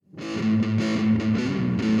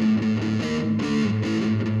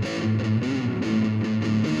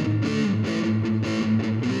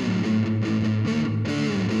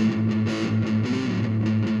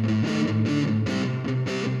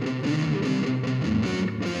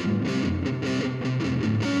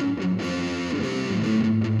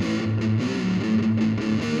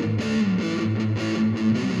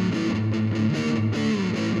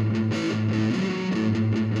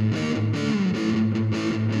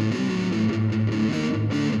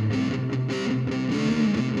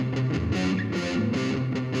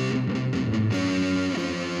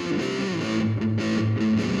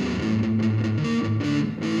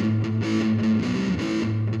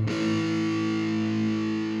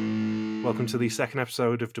Welcome to the second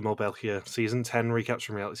episode of Demol Belkia, Season 10 Recaps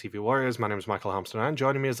from Reality TV Warriors. My name is Michael Hampton, and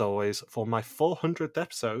joining me as always for my 400th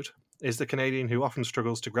episode is the Canadian who often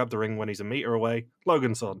struggles to grab the ring when he's a metre away,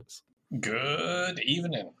 Logan Saunders. Good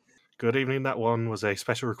evening. Good evening. That one was a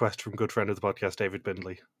special request from good friend of the podcast, David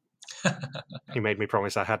Bindley. He made me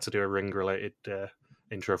promise I had to do a ring-related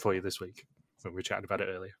intro for you this week when we were chatting about it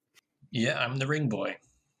earlier. Yeah, I'm the ring boy.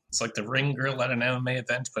 It's like the ring girl at an MMA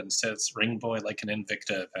event, but instead it's ring boy like an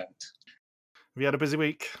Invicta event. Have you had a busy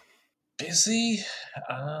week? Busy?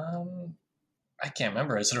 I can't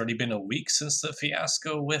remember. Has it already been a week since the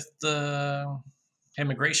fiasco with the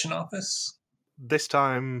immigration office? This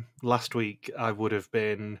time last week, I would have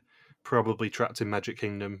been probably trapped in Magic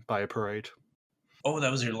Kingdom by a parade. Oh,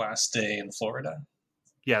 that was your last day in Florida?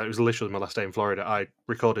 Yeah, it was literally my last day in Florida. I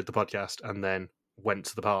recorded the podcast and then went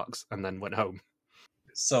to the parks and then went home.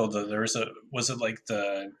 So was it like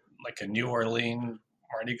a New Orleans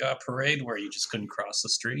Mardi Gras parade where you just couldn't cross the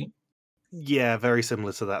street? Yeah, very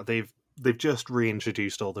similar to that. They've just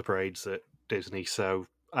reintroduced all the parades at Disney, so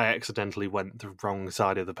I accidentally went the wrong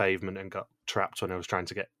side of the pavement and got trapped when I was trying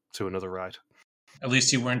to get to another ride. At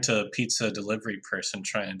least you weren't a pizza delivery person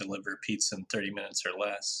trying to deliver pizza in 30 minutes or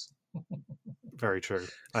less. Very true.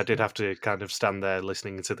 I did have to kind of stand there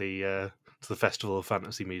listening to the Festival of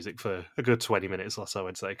Fantasy music for a good 20 minutes or so,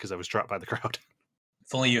 I'd say, because I was trapped by the crowd.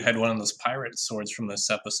 If only you had one of those pirate swords from this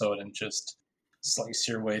episode and just slice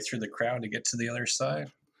your way through the crowd to get to the other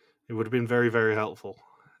side. It would have been very, very helpful.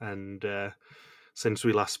 And since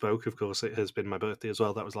we last spoke, of course, it has been my birthday as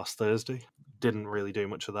well. That was last Thursday. Didn't really do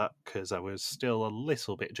much of that because I was still a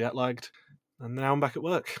little bit jet-lagged. And now I'm back at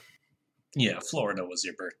work. Yeah, Florida was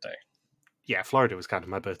your birthday. Yeah, Florida was kind of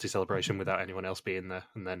my birthday celebration without anyone else being there.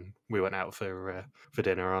 And then we went out for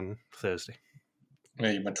dinner on Thursday.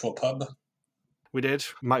 Yeah, you went to a pub? We did.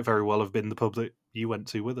 Might very well have been the pub that you went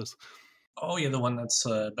to with us. Oh, yeah, the one that's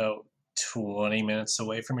about 20 minutes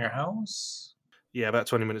away from your house? Yeah, about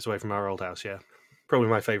 20 minutes away from our old house, yeah. Probably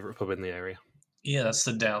my favourite pub in the area. Yeah, that's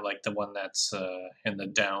the one that's in the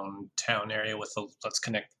downtown area that's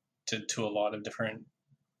connected to a lot of different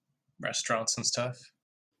restaurants and stuff.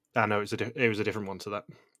 I know it was a different one to that.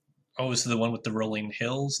 Oh, is it the one with the rolling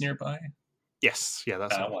hills nearby? Yes, yeah,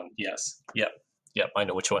 that's that one. Yes, yep, I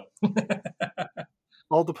know which one.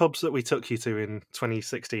 All the pubs that we took you to in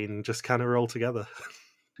 2016 just kind of roll together.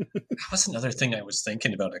 That was another thing I was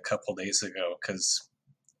thinking about a couple days ago, because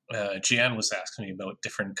Gian was asking me about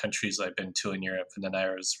different countries I've been to in Europe, and then I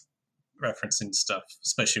was referencing stuff,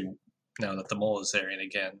 especially now that the mole is airing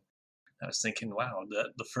again. I was thinking, wow,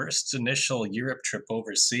 the first initial Europe trip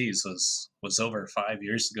overseas was over 5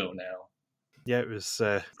 years ago now. Yeah, it was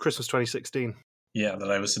Christmas 2016. Yeah,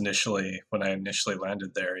 when I initially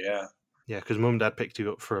landed there, yeah. Yeah, because Mum and Dad picked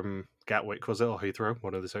you up from Gatwick, was it, or Heathrow,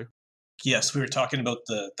 one of the two? Yes, we were talking about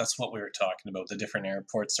that's what we were talking about, the different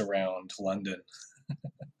airports around London.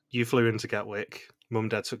 You flew into Gatwick, Mum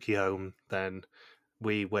and Dad took you home, then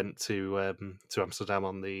we went to Amsterdam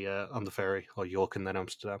on the ferry, or York and then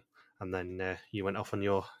Amsterdam, and then you went off on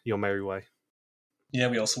your merry way. Yeah,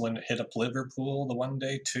 we also went to hit up Liverpool the one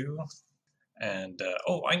day too. And,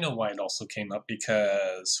 I know why it also came up,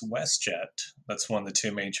 because WestJet, that's one of the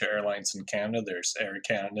two major airlines in Canada. There's Air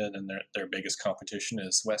Canada, and their biggest competition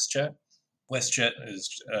is WestJet. WestJet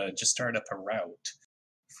is just started up a route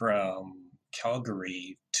from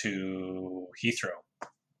Calgary to Heathrow,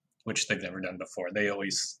 which they've never done before. They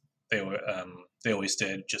always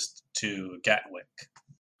did just to Gatwick.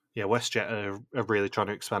 Yeah, WestJet are really trying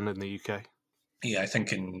to expand in the UK. Yeah, I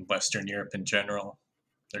think in Western Europe in general,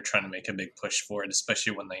 they're trying to make a big push for it,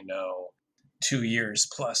 especially when they know 2 years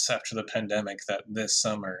plus after the pandemic that this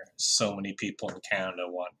summer so many people in Canada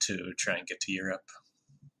want to try and get to Europe.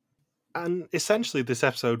 And essentially this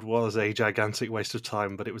episode was a gigantic waste of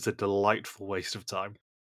time, but it was a delightful waste of time.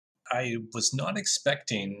 I was not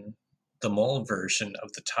expecting the mole version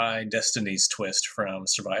of the Thai Destiny's twist from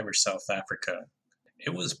Survivor South Africa.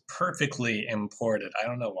 It was perfectly imported. I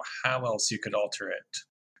don't know how else you could alter it.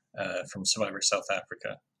 From Survivor South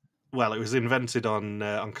Africa. Well, it was invented on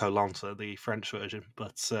Koh Lanta, the French version,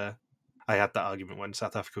 but I had that argument when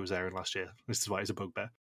South Africa was airing last year. This is why it's a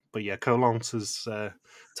bugbear. But yeah, Koh Lanta's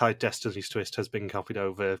Thai Destiny's twist has been copied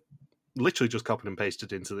over, literally just copied and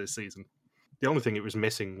pasted into this season. The only thing it was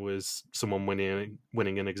missing was someone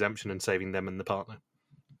winning an exemption and saving them and the partner.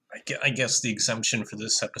 I guess the exemption for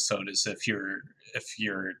this episode is if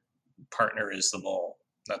your partner is the mole.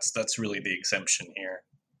 That's really the exemption here.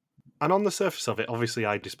 And on the surface of it, obviously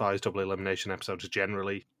I despise double elimination episodes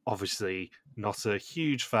generally. Obviously not a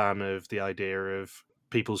huge fan of the idea of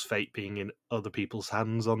people's fate being in other people's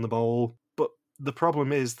hands on the mole. But The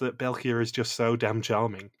problem is that Belkia is just so damn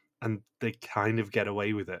charming, and they kind of get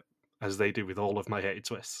away with it, as they do with all of my hated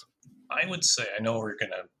twists. I would say, I know we're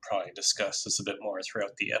going to probably discuss this a bit more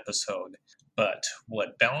throughout the episode, but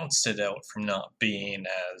what balanced it out from not being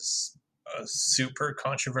as a super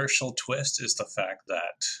controversial twist is the fact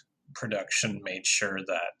that production made sure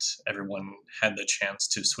that everyone had the chance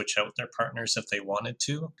to switch out their partners if they wanted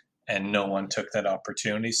to, and no one took that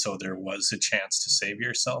opportunity, so there was a chance to save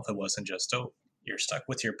yourself. It wasn't just, oh, you're stuck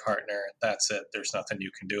with your partner, that's it, there's nothing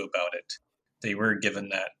you can do about it. They were given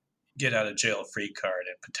that get out of jail free card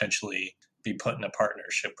and potentially be put in a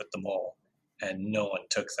partnership with the mole, and no one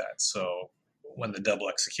took that. So when the double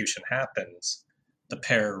execution happens, the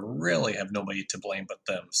pair really have nobody to blame but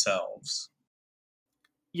themselves.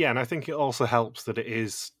 Yeah, and I think it also helps that it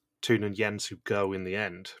is Toon and Jens who go in the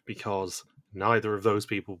end, because neither of those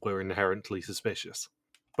people were inherently suspicious.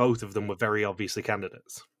 Both of them were very obviously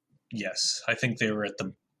candidates. Yes, I think they were at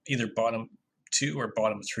the either bottom 2 or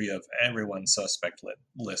bottom 3 of everyone's suspect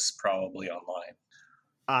list probably online.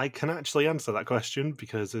 I can actually answer that question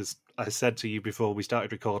because, as I said to you before we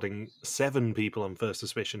started recording, 7 people on First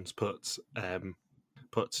Suspicions put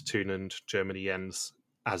Toon and Germany Jens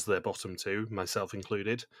as their bottom 2, myself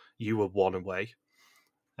included. You were 1 away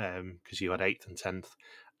because you had 8th and 10th.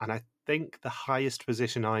 And I think the highest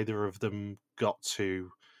position either of them got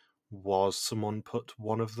to was someone put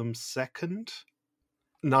one of them 2nd.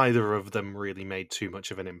 Neither of them really made too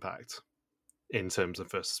much of an impact in terms of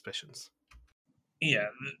First Suspicions. Yeah,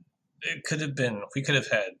 it could have been, we could have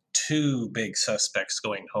had 2 big suspects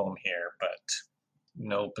going home here, but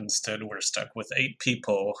nope, instead we're stuck with 8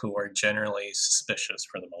 people who are generally suspicious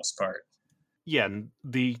for the most part. Yeah, and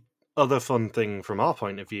the other fun thing from our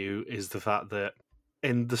point of view is the fact that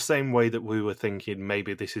in the same way that we were thinking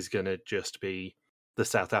maybe this is going to just be the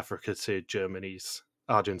South Africa to Germany's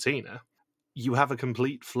Argentina, you have a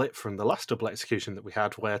complete flip from the last double execution that we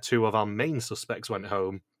had where 2 of our main suspects went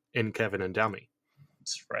home in Kevin and Dami.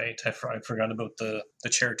 That's right. I forgot about the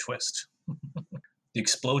chair twist. The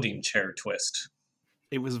exploding chair twist.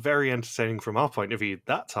 It was very entertaining from our point of view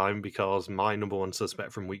that time because my number 1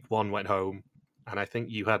 suspect from week 1 went home, and I think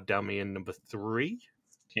you had Dami in number 3?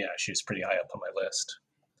 Yeah, she was pretty high up on my list.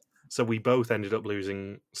 So we both ended up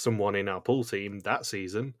losing someone in our pool team that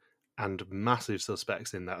season, and massive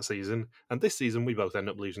suspects in that season. And this season, we both end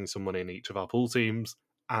up losing someone in each of our pool teams,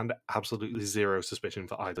 and absolutely zero suspicion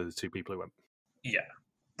for either of the 2 people who went. Yeah,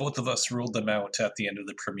 both of us ruled them out at the end of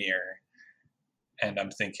the premiere, and I'm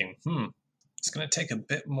thinking, it's going to take a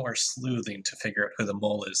bit more sleuthing to figure out who the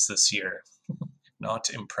mole is this year. Not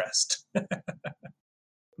impressed.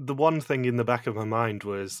 The one thing in the back of my mind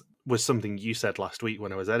was something you said last week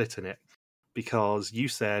when I was editing it, because you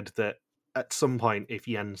said that at some point, if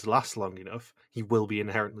Jens lasts long enough, he will be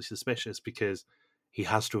inherently suspicious because he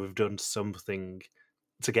has to have done something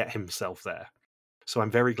to get himself there. So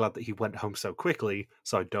I'm very glad that he went home so quickly,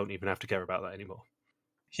 so I don't even have to care about that anymore.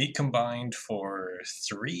 He combined for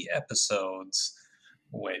 3 episodes,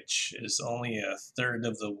 which is only a third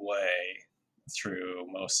of the way through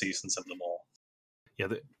most seasons of The Mole. Yeah,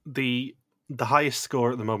 the highest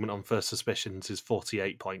score at the moment on First Suspicions is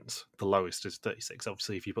 48 points. The lowest is 36,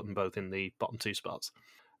 obviously, if you put them both in the bottom 2 spots.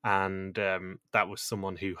 And that was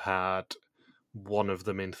someone who had one of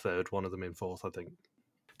them in 3rd, one of them in 4th, I think.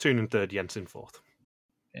 Toon in 3rd, Jens in 4th.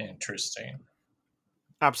 Interesting.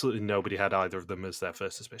 Absolutely nobody had either of them as their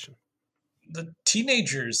First Suspicion. The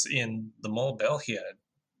teenagers in The Mole Belgia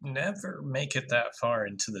never make it that far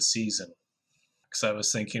into the season. Because I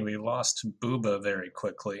was thinking we lost Booba very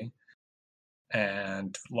quickly,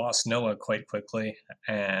 and lost Noah quite quickly,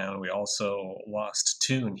 and we also lost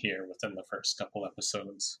Toon here within the first couple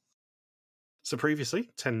episodes. So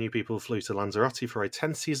previously, 10 new people flew to Lanzarote for a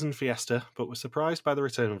 10-season fiesta, but were surprised by the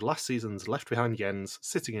return of last season's left-behind Jens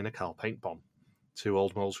sitting in a Carl paint bomb. 2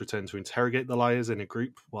 old moles returned to interrogate the liars in a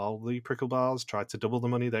group, while the prickle bars tried to double the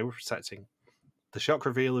money they were protecting. The shock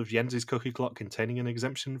reveal of Jens's cookie clock containing an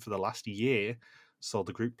exemption for the last year saw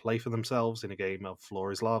the group play for themselves in a game of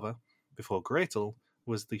Floor is Lava, before Gretel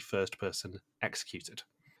was the first person executed.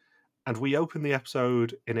 And we open the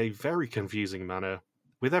episode in a very confusing manner,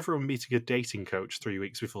 with everyone meeting a dating coach 3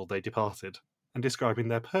 weeks before they departed, and describing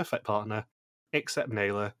their perfect partner, except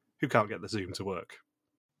Naylor, who can't get the Zoom to work.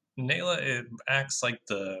 Naylor acts like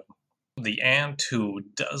the aunt who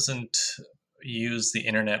doesn't use the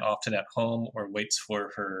internet often at home or waits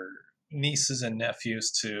for her nieces and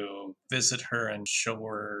nephews to visit her and show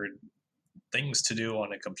her things to do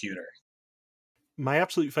on a computer. My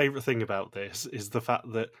absolute favourite thing about this is the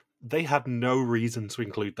fact that they had no reason to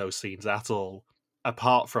include those scenes at all,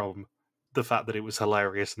 apart from the fact that it was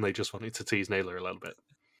hilarious and they just wanted to tease Naylor a little bit.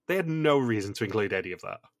 They had no reason to include any of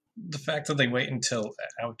that. The fact that they wait until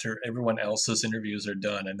after everyone else's interviews are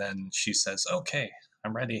done and then she says, okay,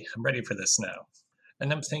 I'm ready for this now.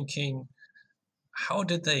 And I'm thinking, how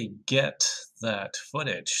did they get that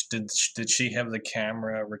footage? Did she have the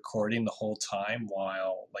camera recording the whole time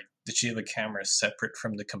while, like, did she have a camera separate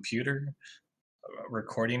from the computer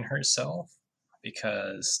recording herself?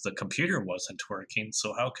 Because the computer wasn't working,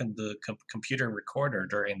 so how can the computer record her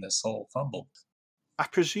during this whole fumble? I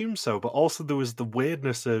presume so, but also there was the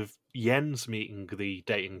weirdness of Jens meeting the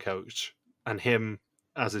dating coach and him,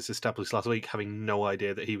 as is established last week, having no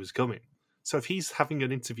idea that he was coming. So if he's having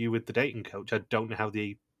an interview with the dating coach, I don't know how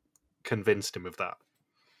they convinced him of that.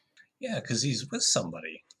 Yeah, because he's with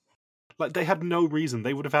somebody. Like, they had no reason.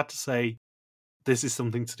 They would have had to say, this is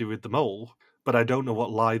something to do with the mole, but I don't know what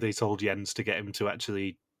lie they told Jens to get him to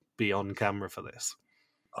actually be on camera for this.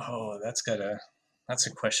 Oh, that's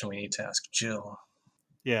a question we need to ask Jill.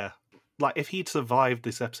 Yeah. Like, if he'd survived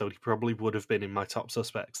this episode, he probably would have been in my top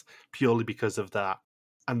suspects, purely because of that.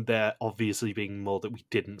 And there obviously being more that we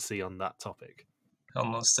didn't see on that topic.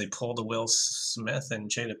 Unless they pulled a Will Smith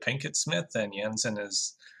and Jada Pinkett Smith and Jens and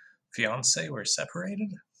his fiance were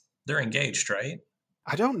separated? They're engaged, right?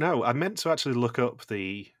 I don't know. I meant to actually look up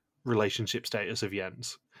the relationship status of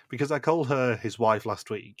Jens, because I called her his wife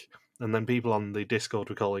last week, and then people on the Discord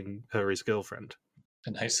were calling her his girlfriend.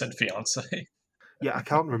 And I said fiance. Yeah, I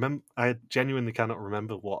can't remember. I genuinely cannot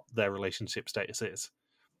remember what their relationship status is.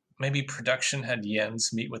 Maybe production had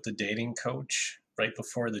Jens meet with the dating coach right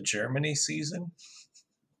before the Germany season?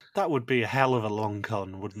 That would be a hell of a long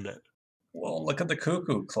con, wouldn't it? Well, look at the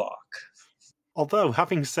cuckoo clock. Although,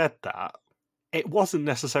 having said that, it wasn't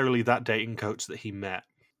necessarily that dating coach that he met.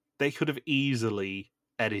 They could have easily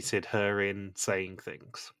edited her in saying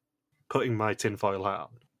things. Putting my tinfoil hat on.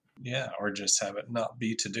 Yeah, or just have it not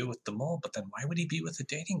be to do with the mole. But then why would he be with a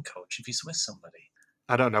dating coach if he's with somebody?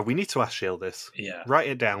 I don't know. We need to ask Jill this. Yeah. Write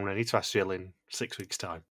it down. I need to ask Jill in 6 weeks'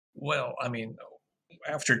 time. Well, I mean,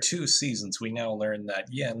 after 2 seasons, we now learn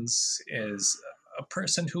that Jens is a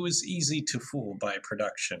person who is easy to fool by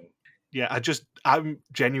production. Yeah, I'm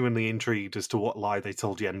genuinely intrigued as to what lie they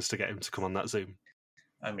told Jens to get him to come on that Zoom.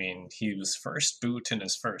 I mean, he was first boot in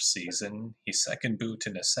his first season. He's second boot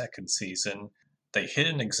in his second season. They hid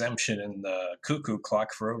an exemption in the cuckoo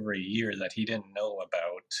clock for over a year that he didn't know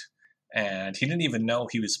about. And he didn't even know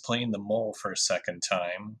he was playing the mole for a second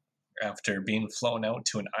time after being flown out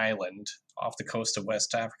to an island off the coast of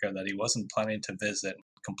West Africa that he wasn't planning to visit,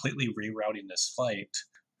 completely rerouting his flight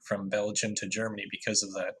from Belgium to Germany because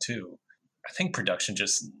of that too. I think production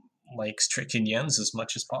just likes tricking Jens as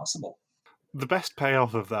much as possible. The best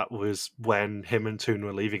payoff of that was when him and Toon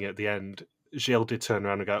were leaving at the end. Jill did turn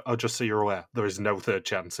around and go, "Oh, just so you're aware, there is no third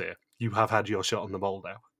chance here. You have had your shot on the mole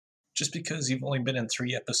now." Just because you've only been in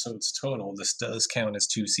 3 episodes total, this does count as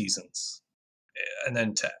 2 seasons. And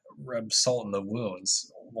then to rub salt in the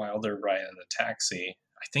wounds while they're riding in the taxi,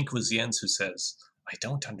 I think it was Jens who says, "I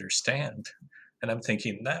don't understand." And I'm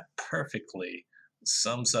thinking that perfectly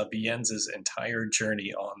sums up Jens's entire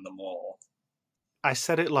journey on the mole. I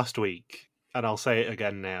said it last week, and I'll say it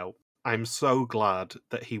again now. I'm so glad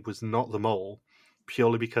that he was not the mole,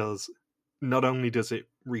 purely because not only does it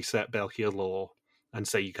reset Belkier law and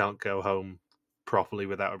say you can't go home properly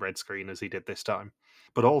without a red screen as he did this time,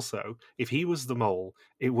 but also, if he was the mole,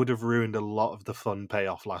 it would have ruined a lot of the fun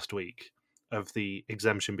payoff last week of the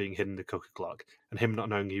exemption being hidden in the cookie clock, and him not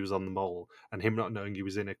knowing he was on the mole, and him not knowing he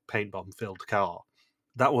was in a paint bomb-filled car.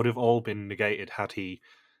 That would have all been negated had he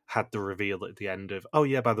had the reveal at the end of, "Oh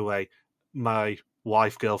yeah, by the way, my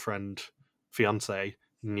wife, girlfriend, fiance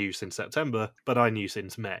knew since September, but I knew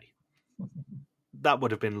since May." That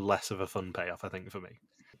would have been less of a fun payoff, I think, for me.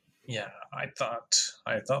 Yeah, I thought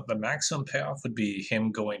the maximum payoff would be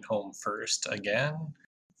him going home first again,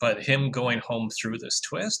 but him going home through this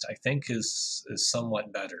twist, I think, is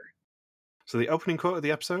somewhat better. So the opening quote of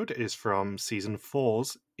the episode is from season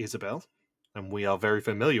 4's Isabel, and we are very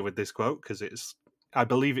familiar with this quote because I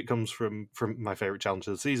believe it comes from my favourite challenge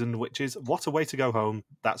of the season, which is, "What a way to go home,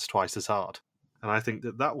 that's twice as hard." And I think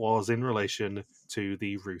that was in relation to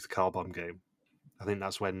the Ruth car bomb game. I think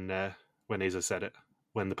that's when Isa said it.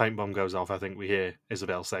 When the paint bomb goes off, I think we hear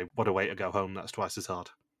Isabel say, "What a way to go home, that's twice as hard."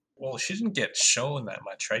 Well, she didn't get shown that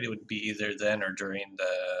much, right? It would be either then or during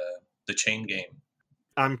the chain game.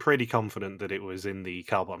 I'm pretty confident that it was in the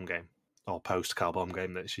car bomb game, or post-car bomb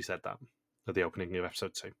game, that she said that at the opening of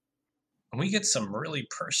episode 2. And we get some really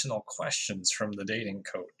personal questions from the dating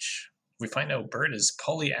coach. We find out Bert is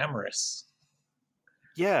polyamorous.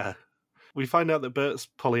 Yeah. We find out that Bert's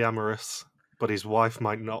polyamorous, but his wife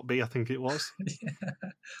might not be, I think it was.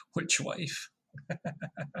 Which wife?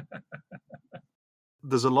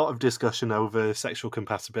 There's a lot of discussion over sexual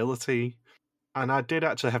compatibility, and I did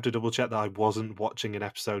actually have to double check that I wasn't watching an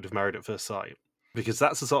episode of Married at First Sight, because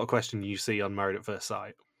that's the sort of question you see on Married at First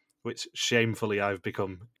Sight, which shamefully I've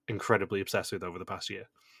become incredibly obsessed with over the past year.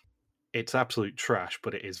 It's absolute trash,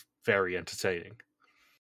 but it is very entertaining.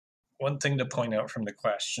 One thing to point out from the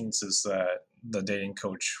questions is that the dating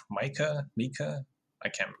coach Mika, it's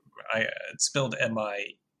spelled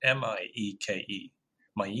Mieke,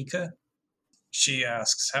 Maika. She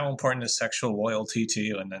asks, how important is sexual loyalty to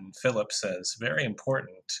you? And then Philip says, very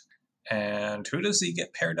important. And who does he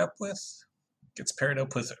get paired up with? Gets paired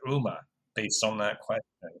up with Uma, based on that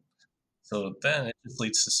question. So then it just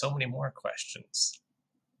leads to so many more questions.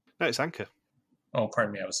 No, it's Anchor. Oh,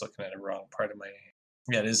 pardon me, I was looking at a wrong part of my...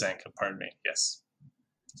 Yeah, it is Anchor, pardon me, yes.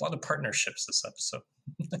 A lot of partnerships this episode.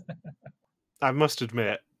 I must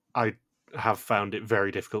admit, I have found it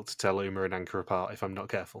very difficult to tell Uma and Anchor apart if I'm not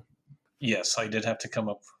careful. Yes, I did have to come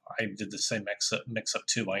up. I did the same mix up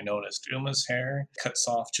too. I noticed Uma's hair cuts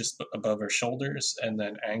off just above her shoulders, and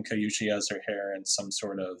then Anka usually has her hair in some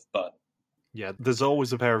sort of bun. Yeah, there's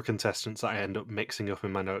always a pair of contestants that I end up mixing up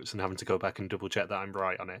in my notes and having to go back and double check that I'm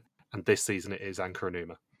right on it. And this season it is Anchor and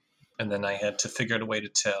Uma. And then I had to figure out a way to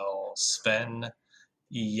tell Sven,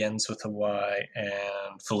 Jens with a Y,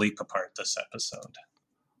 and Philippe apart this episode.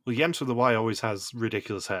 Well, Jens with the Y always has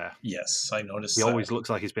ridiculous hair. Yes, I noticed He always looks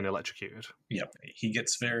like he's been electrocuted. Yep, he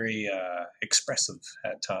gets very expressive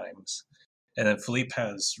at times. And then Philippe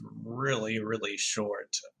has really, really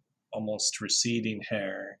short, almost receding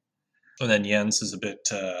hair. And then Jens is a bit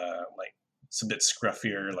it's a bit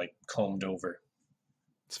scruffier, like combed over.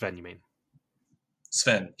 Sven, you mean?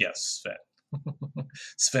 Sven, yes, Sven.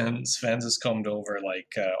 Sven's is combed over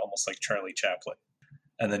like almost like Charlie Chaplin.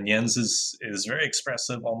 And then Jens is very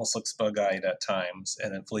expressive, almost looks bug-eyed at times,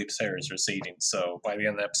 and then Philippe's hair is receding. So by the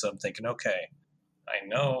end of the episode, I'm thinking, okay, I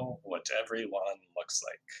know what everyone looks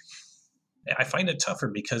like. I find it tougher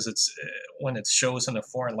because it's when it shows in a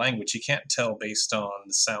foreign language, you can't tell based on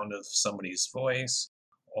the sound of somebody's voice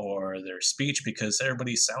or their speech because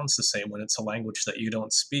everybody sounds the same when it's a language that you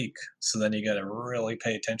don't speak. So then you got to really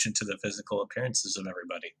pay attention to the physical appearances of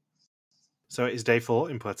everybody. So it is day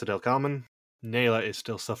 4 in Puerto del Carmen. Nayla is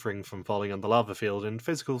still suffering from falling on the lava field, and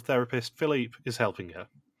physical therapist Philippe is helping her.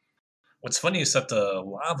 What's funny is that the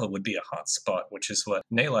lava would be a hot spot, which is what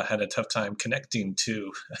Nayla had a tough time connecting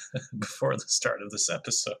to before the start of this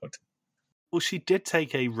episode. Well, she did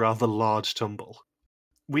take a rather large tumble.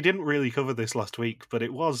 We didn't really cover this last week, but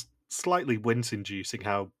it was slightly wince-inducing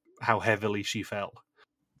how heavily she fell.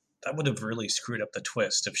 That would have really screwed up the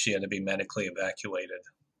twist if she had to be medically evacuated.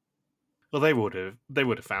 Well, they would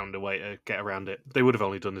have found a way to get around it. They would have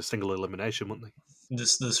only done a single elimination, wouldn't they?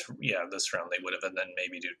 This round they would have, and then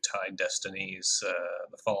maybe do tie destinies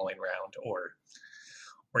the following round, or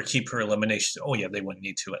keep her elimination. Oh yeah, they wouldn't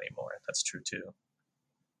need to anymore. That's true too.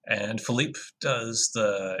 And Philippe does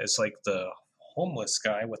it's like the homeless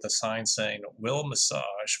guy with a sign saying "Will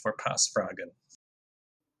massage for Passfragen."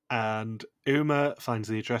 And Uma finds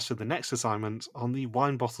the address for the next assignment on the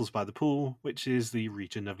wine bottles by the pool, which is the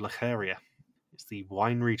region of Lecheria. It's the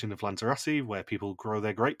wine region of Lanzarote, where people grow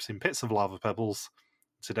their grapes in pits of lava pebbles.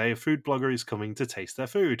 Today, a food blogger is coming to taste their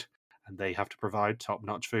food, and they have to provide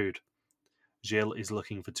top-notch food. Gilles is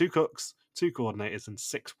looking for 2 cooks, 2 coordinators, and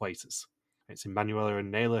 6 waiters. It's Emanuela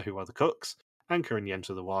and Nayla who are the cooks, Anka and Jens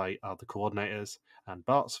with the Y are the coordinators, and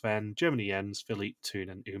Bart, Sven, Germany Jens, Philippe, Toon,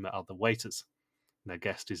 and Uma are the waiters. Their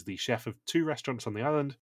guest is the chef of 2 restaurants on the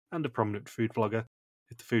island and a prominent food blogger.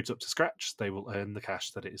 If the food's up to scratch, they will earn the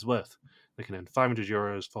cash that it is worth. They can earn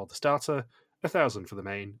 €500 for the starter, €1,000 for the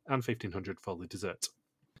main, and $1,500 for the dessert.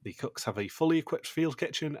 The cooks have a fully equipped field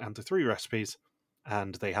kitchen and the 3 recipes,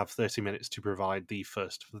 and they have 30 minutes to provide the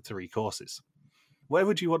first of the 3 courses. Where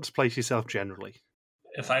would you want to place yourself generally?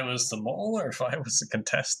 If I was the mole or if I was a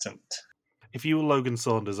contestant? If you were Logan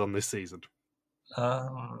Saunders on this season.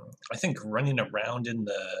 I think running around in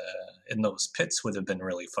those pits would have been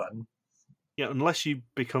really fun. Yeah, unless you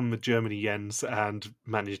become a Germany Jens and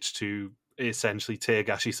manage to essentially tear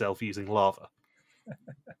gas yourself using lava.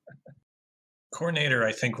 Coordinator,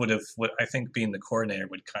 I think being the coordinator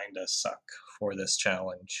would kind of suck for this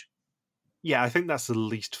challenge. Yeah, I think that's the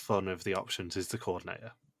least fun of the options is the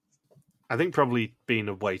coordinator. I think probably being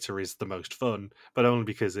a waiter is the most fun, but only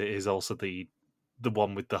because it is also the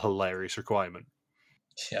one with the hilarious requirement.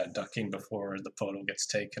 Yeah, ducking before the photo gets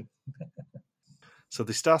taken. So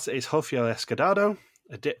the starter is Hofio Escadado,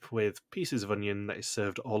 a dip with pieces of onion that is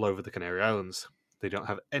served all over the Canary Islands. They don't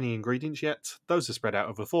have any ingredients yet. Those are spread out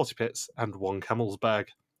over 40 pits and 1 camel's bag,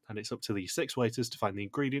 and it's up to the 6 waiters to find the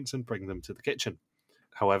ingredients and bring them to the kitchen.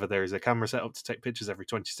 However, there is a camera set up to take pictures every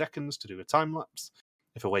 20 seconds to do a time lapse.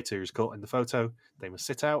 If a waiter is caught in the photo, they must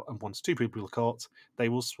sit out, and once 2 people are caught, they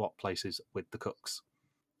will swap places with the cooks.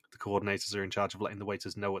 The coordinators are in charge of letting the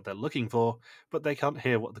waiters know what they're looking for, but they can't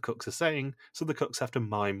hear what the cooks are saying, so the cooks have to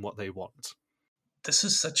mime what they want. This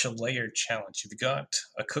is such a layered challenge. You've got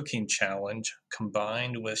a cooking challenge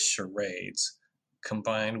combined with charades,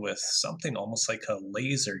 combined with something almost like a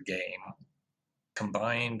laser game,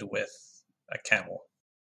 combined with a camel.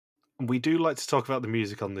 We do like to talk about the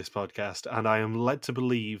music on this podcast, and I am led to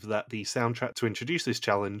believe that the soundtrack to introduce this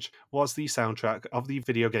challenge was the soundtrack of the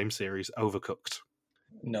video game series Overcooked.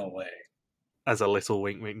 No way. As a little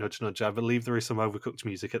wink, wink, nudge, nudge, I believe there is some Overcooked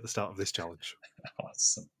music at the start of this challenge.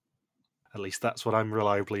 Awesome. At least that's what I'm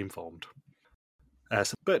reliably informed.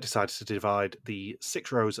 So Bert decides to divide the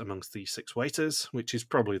 6 rows amongst the 6 waiters, which is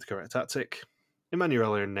probably the correct tactic.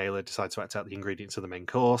 Emanuela and Naylor decide to act out the ingredients of the main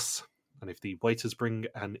course, and if the waiters bring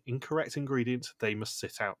an incorrect ingredient, they must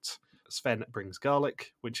sit out. Sven brings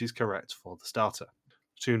garlic, which is correct for the starter.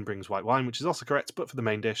 Toon brings white wine, which is also correct, but for the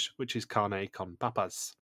main dish, which is carne con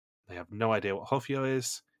papas. They have no idea what hofio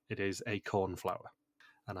is. It is a corn flour.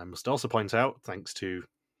 And I must also point out, thanks to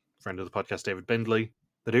friend of the podcast David Bindley,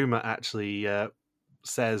 that Uma actually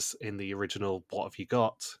says in the original What Have You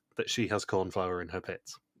Got that she has corn flour in her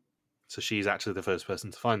pit. So she's actually the first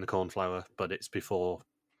person to find the corn flour, but it's before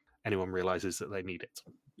anyone realizes that they need it.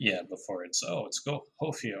 Yeah, before it's go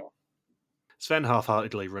hofio. Sven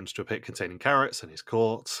half-heartedly runs to a pit containing carrots and is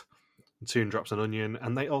caught. Toon drops an onion,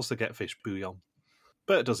 and they also get fish bouillon.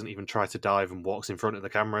 Bert doesn't even try to dive and walks in front of the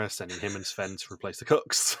camera, sending him and Sven to replace the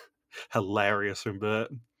cooks. Hilarious from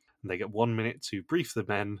Bert. And they get 1 minute to brief the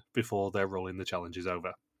men before their role in the challenge is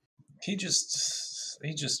over. He just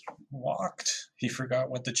walked. He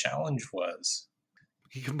forgot what the challenge was.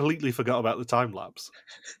 He completely forgot about the time lapse.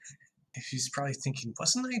 He's probably thinking,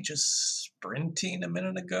 wasn't I just sprinting a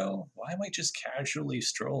minute ago? Why am I just casually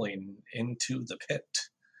strolling into the pit?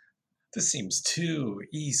 This seems too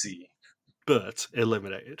easy. Bert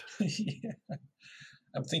eliminated. Yeah.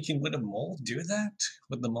 I'm thinking, would a mole do that?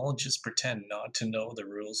 Would the mole just pretend not to know the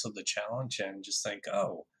rules of the challenge and just think,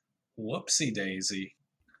 oh, whoopsie daisy?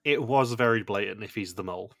 It was very blatant if he's the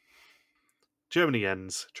mole. Germany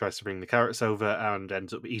ends, tries to bring the carrots over, and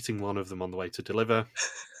ends up eating one of them on the way to deliver.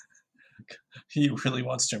 He really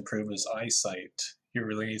wants to improve his eyesight. He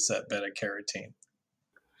really needs that beta-carotene.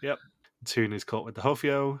 Yep. Toon is caught with the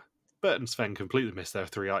hofio. Bert and Sven completely miss their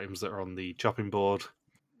 3 items that are on the chopping board.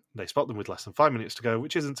 They spot them with less than 5 minutes to go,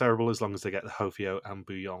 which isn't terrible as long as they get the hofio and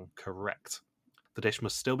bouillon correct. The dish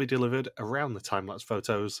must still be delivered around the time-lapse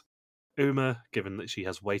photos. Uma, given that she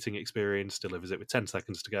has waiting experience, delivers it with 10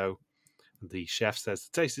 seconds to go. The chef says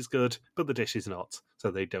the taste is good, but the dish is not,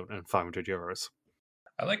 so they don't earn €500.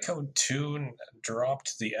 I like how Toon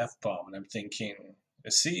dropped the F-bomb, and I'm thinking,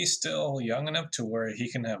 is he still young enough to where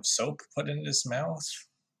he can have soap put in his mouth?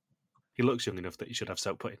 He looks young enough that he should have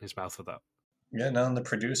soap put in his mouth for that. Yeah, now the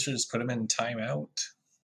producers put him in timeout.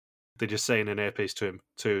 They just say in an earpiece to him,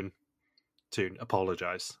 Toon,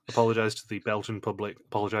 apologise. Apologise to the Belgian public,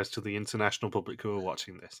 apologise to the international public who are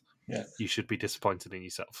watching this. Yeah. You should be disappointed in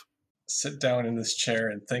yourself. Sit down in this chair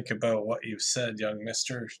and think about what you've said, young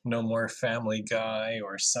mister. No more Family Guy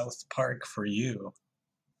or South Park for you.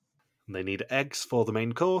 They need eggs for the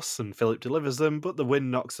main course, and Philip delivers them, but the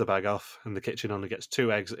wind knocks the bag off, and the kitchen only gets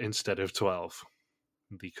 2 eggs instead of 12.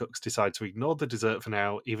 The cooks decide to ignore the dessert for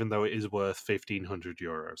now, even though it is worth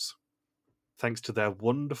 €1,500. Thanks to their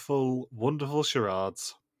wonderful, wonderful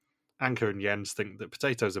charades, Anke and Jens think that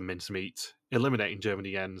potatoes are mincemeat, eliminating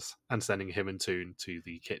Germany Jens and sending him and Toon to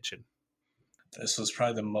the kitchen. This was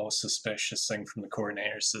probably the most suspicious thing from the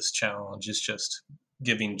coordinators. This challenge is just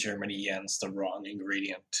giving Germany Jens the wrong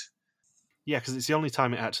ingredient. Yeah, because it's the only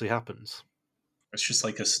time it actually happens. It's just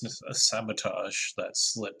like a sabotage that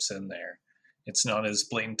slips in there. It's not as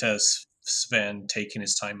blatant as Sven taking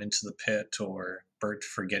his time into the pit or Bert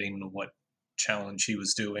forgetting what challenge he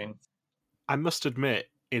was doing. I must admit,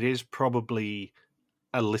 it is probably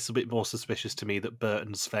a little bit more suspicious to me that Bert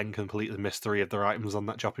and Sven completely missed 3 of their items on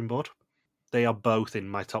that chopping board. They are both in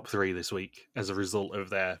my top 3 this week as a result of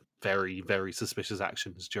their very, very suspicious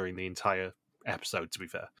actions during the entire episode, to be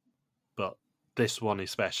fair. But this one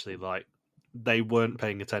especially, they weren't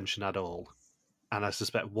paying attention at all. And I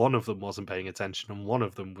suspect one of them wasn't paying attention, and one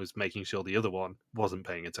of them was making sure the other one wasn't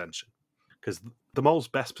paying attention. Because the mole's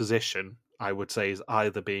best position, I would say, is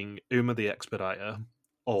either being Uma the expediter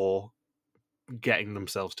or getting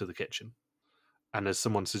themselves to the kitchen. And as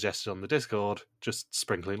someone suggested on the Discord, just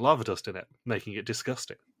sprinkling lava dust in it, making it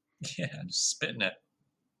disgusting. Yeah, just spitting it.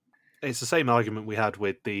 It's the same argument we had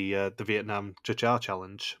with the Vietnam Cha-Cha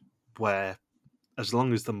challenge, where as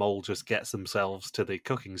long as the mole just gets themselves to the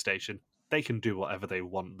cooking station, they can do whatever they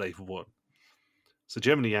want, they've won. So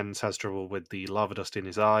Germany Jens has trouble with the lava dust in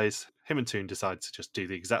his eyes. Him and Toon decide to just do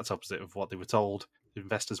the exact opposite of what they were told,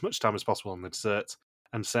 invest as much time as possible on the dessert,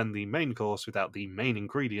 and send the main course without the main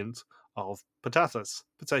ingredient of potatoes.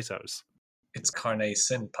 It's carne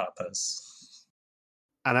sin papas.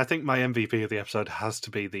 And I think my MVP of the episode has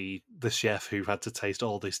to be the chef who had to taste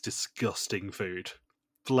all this disgusting food.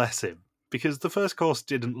 Bless him. Because the first course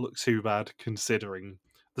didn't look too bad, considering.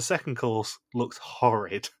 The second course looked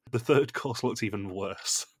horrid. The third course looked even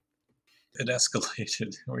worse. It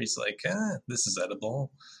escalated, where he's like, this is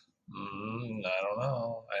edible. I don't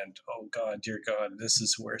know. And, oh God, dear God, this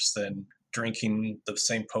is worse than drinking the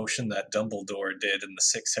same potion that Dumbledore did in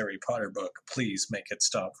the 6th Harry Potter book. Please make it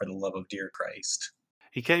stop, for the love of dear Christ.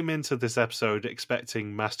 He came into this episode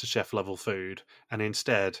expecting MasterChef level food, and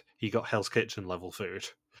instead he got Hell's Kitchen level food.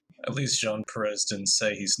 At least Jean Perez didn't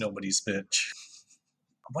say he's nobody's bitch.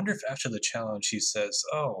 I wonder if after the challenge he says,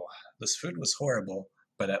 oh, this food was horrible,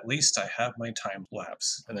 but at least I have my time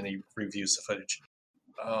lapse. And then he reviews the footage.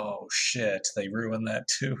 Oh shit, they ruined that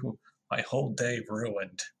too. My whole day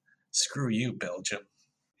ruined. Screw you, Belgium.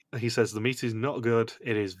 He says the meat is not good,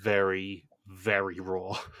 it is very, very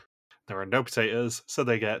raw. There are no potatoes, so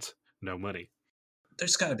they get no money.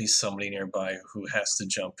 There's got to be somebody nearby who has to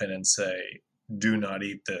jump in and say, do not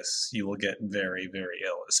eat this. You will get very, very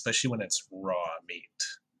ill, especially when it's raw meat.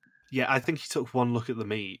 Yeah, I think he took one look at the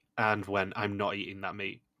meat and went, I'm not eating that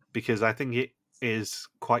meat. Because I think it is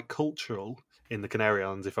quite cultural in the Canary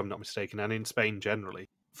Islands, if I'm not mistaken, and in Spain generally,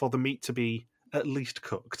 for the meat to be at least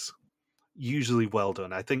cooked. Usually well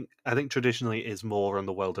done. I think traditionally it is more on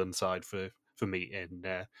the well done side for meat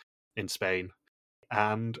in Spain.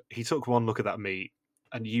 And he took one look at that meat,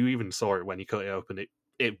 and you even saw it when he cut it open.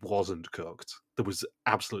 It wasn't cooked. There was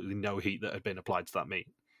absolutely no heat that had been applied to that meat.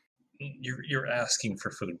 You're asking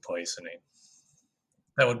for food poisoning.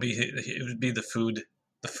 That would be it. Would be the food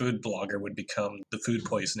blogger would become the food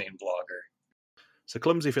poisoning blogger. So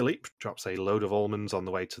Clumsy Philippe drops a load of almonds on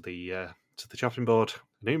the way to the chopping board.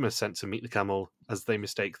 Numa is sent to meet the camel as they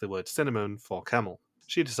mistake the word cinnamon for camel.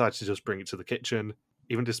 She decides to just bring it to the kitchen,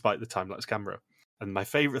 even despite the time-lapse camera. And my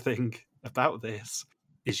favourite thing about this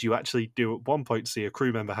is you actually do at one point see a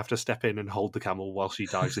crew member have to step in and hold the camel while she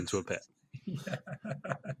dives into a pit. Yeah.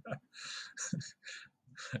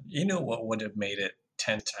 You know what would have made it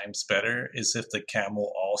 10 times better is if the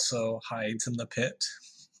camel also hides in the pit.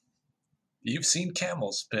 You've seen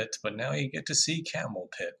Camel's Pit, but now you get to see Camel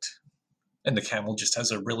Pit. And the camel just has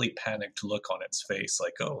a really panicked look on its face,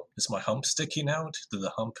 like, oh, is my hump sticking out? Did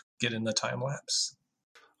the hump get in the time lapse?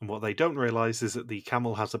 And what they don't realise is that the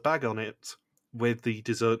camel has a bag on it with the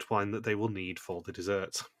dessert wine that they will need for the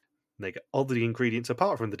dessert. And they get all the ingredients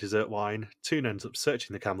apart from the dessert wine. Toon ends up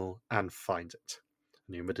searching the camel and finds it.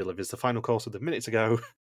 Numa delivers the final course with a minute to go,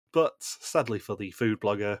 but sadly for the food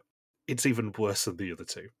blogger, it's even worse than the other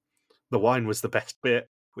two. The wine was the best bit,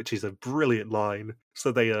 which is a brilliant line,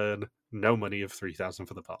 so they earn no money of 3,000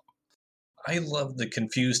 for the pot. I love the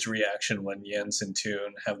confused reaction when Jens and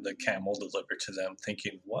Toon have the camel delivered to them,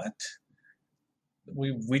 thinking, what?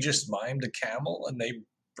 We just mimed a camel and they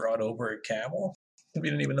brought over a camel? We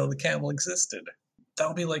didn't even know the camel existed. That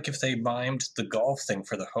would be like if they mimed the golf thing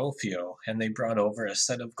for the Hofio and they brought over a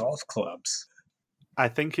set of golf clubs. I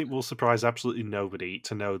think it will surprise absolutely nobody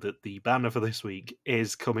to know that the banner for this week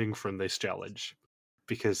is coming from this challenge,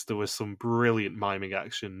 because there was some brilliant miming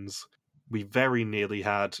actions. We very nearly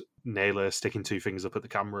had Naylor sticking two fingers up at the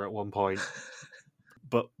camera at one point,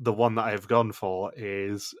 but the one that I have gone for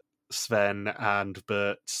is Sven and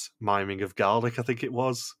Bert's miming of garlic, I think it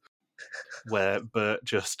was, where Bert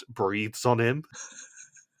just breathes on him,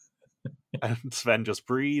 and Sven just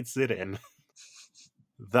breathes it in.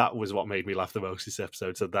 That was what made me laugh the most this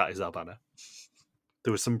episode, so that is our banner.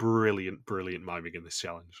 There was some brilliant, brilliant miming in this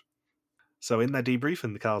challenge. So in their debrief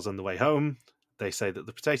in the cars on the way home, they say that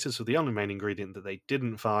the potatoes were the only main ingredient that they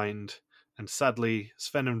didn't find, and sadly,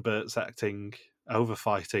 Sven and Bert's acting, over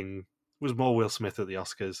fighting, was more Will Smith at the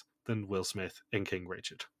Oscars than Will Smith in King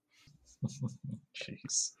Richard.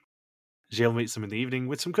 Jeez. Gilles meets them in the evening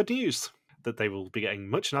with some good news, that they will be getting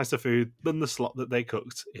much nicer food than the slop that they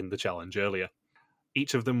cooked in the challenge earlier.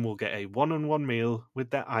 Each of them will get a one-on-one meal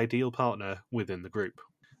with their ideal partner within the group.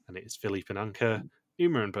 And it is Philippe and Anka,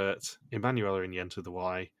 Uma and Bert, Emanuela and Jens with the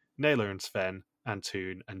Y, Naylor and Sven, and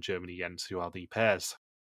Toon and Germany Jens, who are the pairs.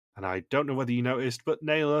 And I don't know whether you noticed, but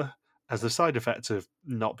Naylor as the side effect of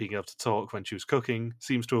not being able to talk when she was cooking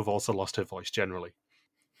seems to have also lost her voice generally.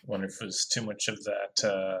 Wonder if it was too much of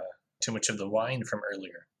that, too much of the wine from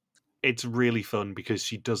earlier. It's really fun because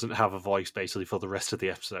she doesn't have a voice basically for the rest of the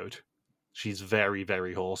episode. She's very,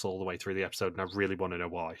 very hoarse all the way through the episode, and I really want to know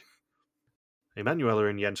why. Emanuela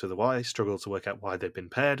and Jens with the Y struggle to work out why they've been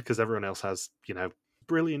paired because everyone else has,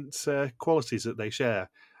 brilliant qualities that they share.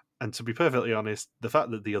 And to be perfectly honest, the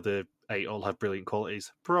fact that the other 8 all have brilliant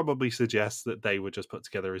qualities probably suggests that they were just put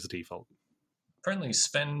together as a default. Apparently,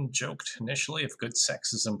 Sven joked initially if good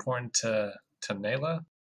sex is important to Nayla,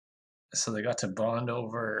 so they got to bond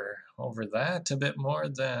over that a bit more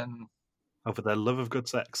than Over their love of good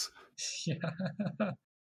sex. Yeah,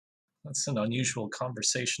 that's an unusual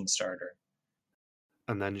conversation starter.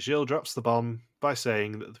 And then Gilles drops the bomb by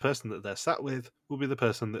saying that the person that they're sat with will be the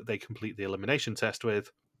person that they complete the elimination test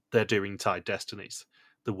with. They're doing Tied Destinies.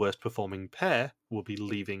 The worst performing pair will be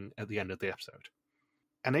leaving at the end of the episode.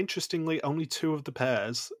 And interestingly, only 2 of the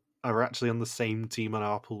pairs are actually on the same team on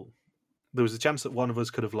our pool. There was a chance that one of us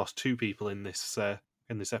could have lost 2 people in this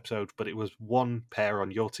episode, but it was 1 pair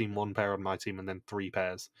on your team, 1 pair on my team, and then 3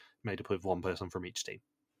 pairs made up of 1 person from each team.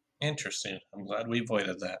 Interesting. I'm glad we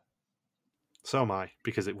avoided that. So am I,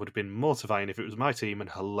 because it would have been mortifying if it was my team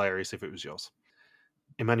and hilarious if it was yours.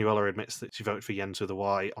 Emanuela admits that she voted for Jens with a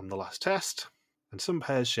Y on the last test, and some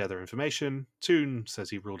pairs share their information. Toon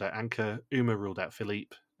says he ruled out Anka, Uma ruled out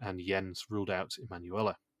Philippe, and Jens ruled out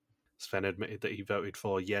Emanuela. Sven admitted that he voted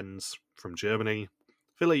for Jens from Germany,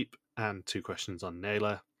 Philippe, and 2 questions on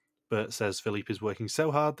Nayla. Bert says Philippe is working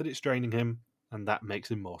so hard that it's draining him, and that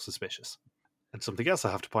makes him more suspicious. And something else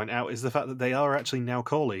I have to point out is the fact that they are actually now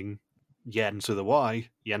calling Jens with a Y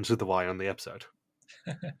on the episode.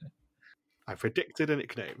 I predicted a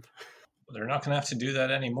nickname. They're not going to have to do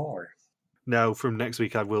that anymore. No, from next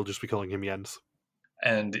week I will just be calling him Jens.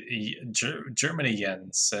 And Germany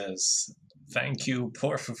Jens says, "Thank you,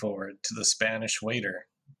 por favor," to the Spanish waiter.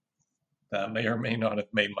 That may or may not have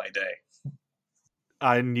made my day.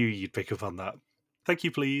 I knew you'd pick up on that. Thank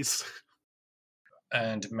you, please.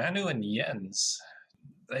 And Manu and Jens,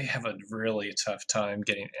 they have a really tough time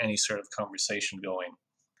getting any sort of conversation going.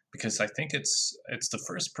 Because I think it's the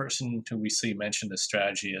first person who we see mention this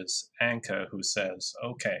strategy is Anka, who says,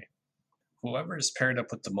 okay, whoever is paired up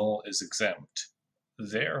with the mole is exempt.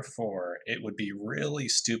 Therefore, it would be really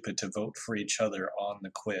stupid to vote for each other on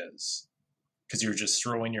the quiz. Because you're just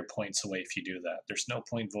throwing your points away if you do that. There's no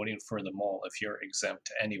point voting for the mole if you're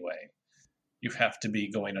exempt anyway. You have to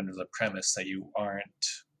be going under the premise that you aren't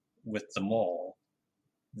with the mole.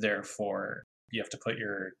 Therefore, you have to put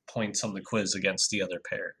your points on the quiz against the other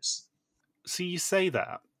pairs. So you say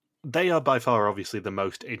that. They are by far obviously the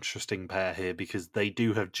most interesting pair here because they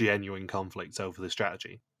do have genuine conflicts over the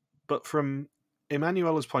strategy. But from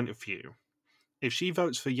Emanuela's point of view, if she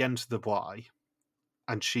votes for Jens the Y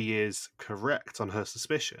and she is correct on her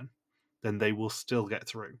suspicion, then they will still get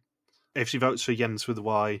through. If she votes for Jens with the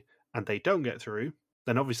Y and they don't get through,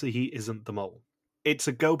 then obviously he isn't the mole. It's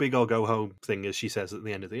a go big or go home thing, as she says at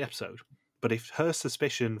the end of the episode. But if her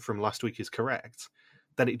suspicion from last week is correct,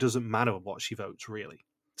 then it doesn't matter what she votes, really.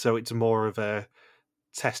 So it's more of a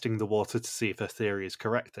testing the water to see if her theory is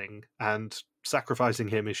correct thing, and sacrificing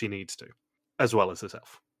him if she needs to, as well as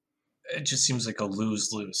herself. It just seems like a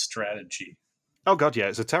lose-lose strategy. Oh god, yeah,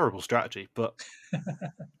 it's a terrible strategy, but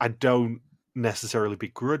I don't necessarily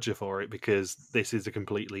begrudge her for it because this is a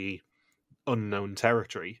completely unknown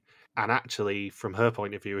territory. And actually, from her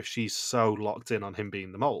point of view, if she's so locked in on him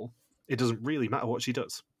being the mole, it doesn't really matter what she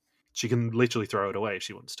does. She can literally throw it away if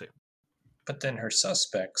she wants to. But then her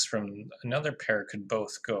suspects from another pair could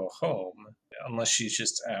both go home, unless she's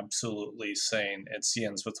just absolutely saying it's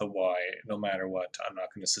Jens with a Y, no matter what. I'm not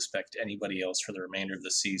going to suspect anybody else for the remainder of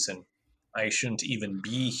the season. I shouldn't even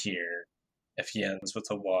be here if Jens with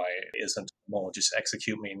a Y isn't a mole. Just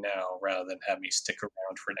execute me now rather than have me stick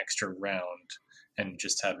around for an extra round and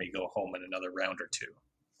just have me go home in another round or 2.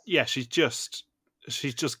 Yeah, she's just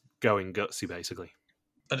going gutsy, basically.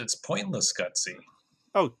 But it's pointless gutsy.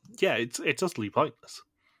 Oh, yeah, it's utterly pointless.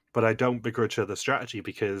 But I don't begrudge her the strategy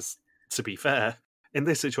because, to be fair, in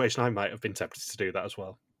this situation I might have been tempted to do that as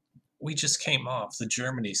well. We just came off the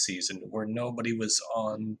Germany season where nobody was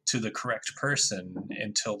on to the correct person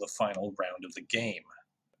until the final round of the game.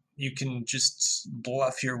 You can just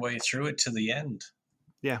bluff your way through it to the end.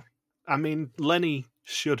 Yeah. I mean, Lenny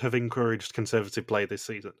should have encouraged conservative play this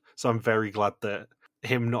season, so I'm very glad that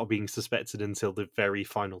him not being suspected until the very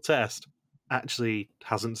final test actually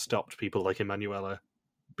hasn't stopped people like Emanuela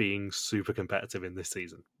being super competitive in this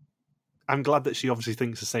season. I'm glad that she obviously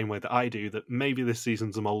thinks the same way that I do, that maybe this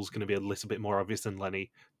season's mole's going to be a little bit more obvious than Lenny,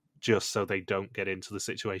 just so they don't get into the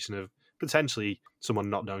situation of potentially someone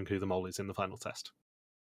not knowing who the mole is in the final test.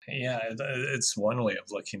 Yeah, it's one way of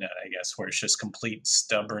looking at it, I guess, where it's just complete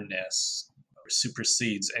stubbornness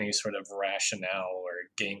supersedes any sort of rationale or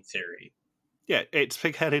game theory. Yeah, it's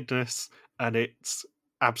pig-headedness and it's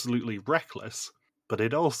absolutely reckless, but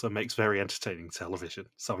it also makes very entertaining television,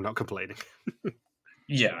 so I'm not complaining.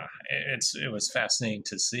 Yeah, it was fascinating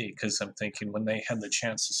to see because I'm thinking when they had the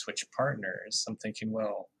chance to switch partners, I'm thinking,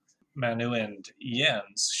 well, Manu and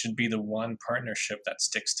Jens should be the one partnership that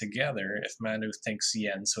sticks together if Manu thinks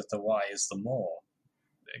Jens with the Y is the mole.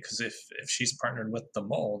 Because if she's partnered with the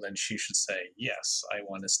mole, then she should say, yes, I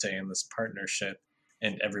want to stay in this partnership,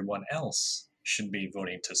 and everyone else should be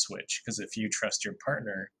voting to switch. Because if you trust your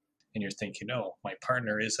partner and you're thinking, oh, my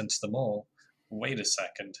partner isn't the mole, wait a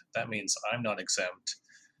second, that means I'm not exempt.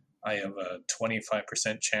 I have a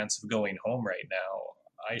 25% chance of going home right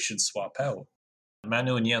now. I should swap out.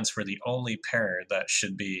 Manu and Jens were the only pair that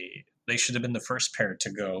should be. They should have been the first pair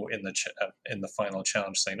to go in the final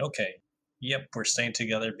challenge, saying, "Okay, yep, we're staying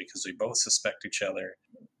together because we both suspect each other,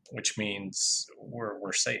 which means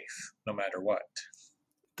we're safe no matter what."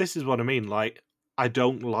 This is what I mean. Like, I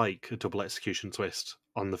don't like a double execution twist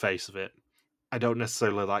on the face of it. I don't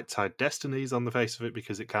necessarily like Tied Destinies on the face of it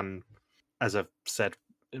because it can, as I've said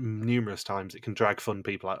numerous times, it can drag fun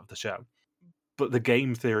people out of the show. But the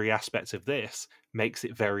game theory aspect of this makes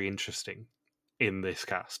it very interesting in this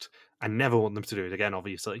cast. I never want them to do it again,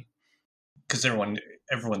 obviously. Because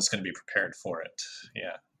everyone's going to be prepared for it.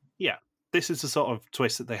 Yeah. Yeah, this is the sort of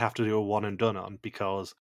twist that they have to do a one and done on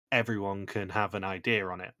because everyone can have an idea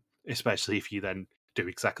on it, especially if you then do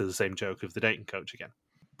exactly the same joke of the dating coach again.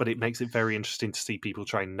 But it makes it very interesting to see people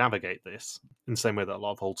try and navigate this in the same way that a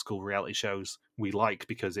lot of old school reality shows we like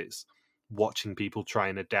because it's watching people try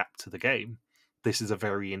and adapt to the game. This is a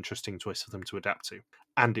very interesting twist for them to adapt to,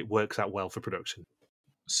 and it works out well for production.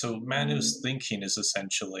 So Manu's thinking is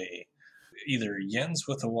essentially either Jens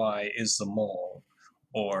with a Y is the mole,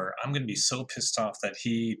 or I'm going to be so pissed off that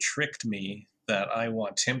he tricked me that I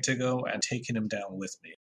want him to go and taking him down with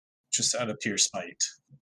me, just out of pure spite.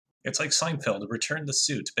 It's like Seinfeld, Return the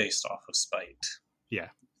Suit based off of spite. Yeah.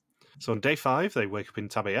 So on day 5, they wake up in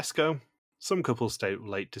Tabayesco. Some couples stay up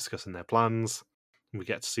late discussing their plans. We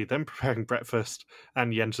get to see them preparing breakfast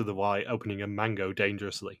and Jens with the Y opening a mango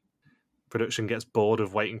dangerously. Production gets bored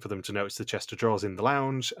of waiting for them to notice the chest of drawers in the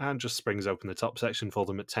lounge and just springs open the top section for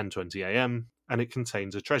them at 10:20 a.m. and it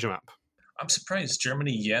contains a treasure map. I'm surprised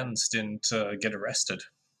Germany Jens didn't get arrested.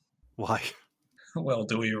 Why? Well,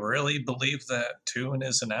 do we really believe that Toon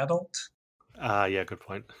is an adult? Yeah, good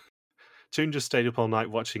point. Toon just stayed up all night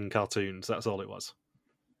watching cartoons, that's all it was.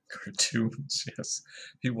 Cartoons, yes.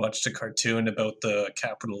 He watched a cartoon about the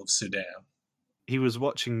capital of Sudan. He was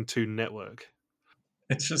watching Toon Network.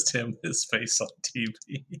 It's just him, his face on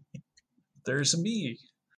TV. There's me.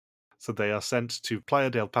 So they are sent to Playa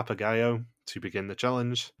del Papagayo to begin the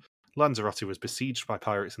challenge. Lanzarote was besieged by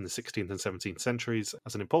pirates in the 16th and 17th centuries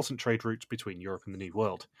as an important trade route between Europe and the New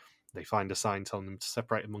World. They find a sign telling them to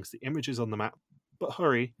separate amongst the images on the map, but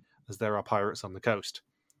hurry, as there are pirates on the coast.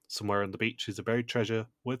 Somewhere on the beach is a buried treasure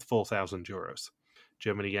worth 4,000 euros.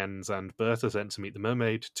 Germany Jens and Bert are sent to meet the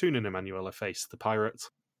mermaid. Toon and Emanuela face the pirate.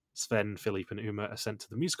 Sven, Philippe, and Uma are sent to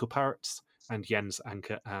the musical parrots, and Jens,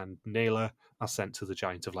 Anke, and Nela are sent to the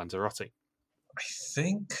Giant of Lanzarote. I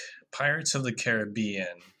think Pirates of the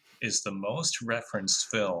Caribbean is the most referenced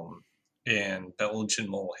film in Belgian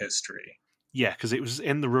mole history. Yeah, because it was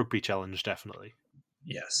in the rugby challenge, definitely.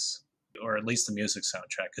 Yes. Or at least the music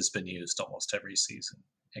soundtrack has been used almost every season.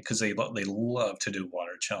 Because they love to do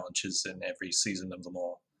water challenges in every season of the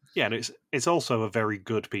mole. Yeah, and it's also a very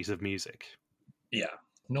good piece of music. Yeah,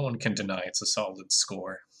 no one can deny it's a solid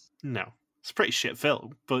score. No, it's a pretty shit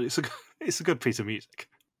film, but it's a good piece of music.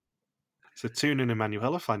 So Toon and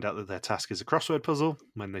Emanuela find out that their task is a crossword puzzle.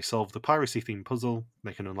 When they solve the piracy-themed puzzle,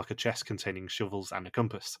 they can unlock a chest containing shovels and a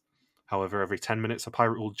compass. However, every 10 minutes, a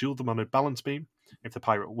pirate will duel them on a balance beam. If the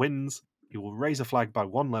pirate wins, he will raise a flag by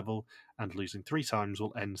 1 level, and losing 3 times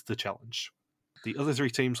will end the challenge. The other 3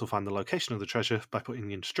 teams will find the location of the treasure. By putting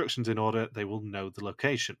the instructions in order, they will know the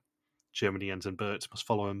location. Germany, Jens and Bert must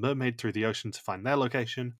follow a mermaid through the ocean to find their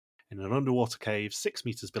location. In an underwater cave 6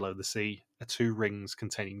 meters below the sea are 2 rings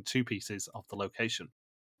containing 2 pieces of the location.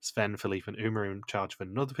 Sven, Philippe, and Uma are in charge of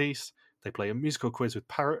another piece. They play a musical quiz with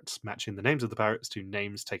parrots, matching the names of the parrots to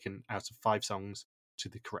names taken out of 5 songs to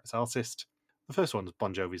the correct artist. The first one's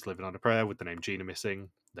Bon Jovi's Living on a Prayer with the name Gina missing.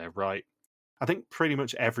 They're right. I think pretty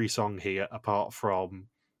much every song here, apart from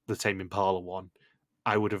the Tame Impala one,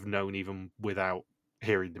 I would have known even without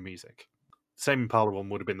hearing the music. The Tame Impala one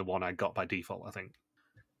would have been the one I got by default, I think.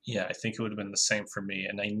 Yeah, I think it would have been the same for me.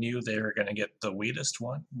 And I knew they were going to get the Wheatus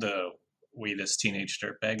Teenage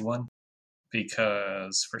Dirtbag one,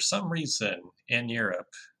 because for some reason in Europe,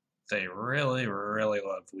 they really, really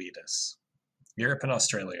love Wheatus. Europe and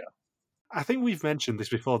Australia. I think we've mentioned this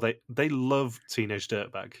before. They love Teenage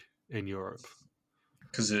Dirtbag in Europe.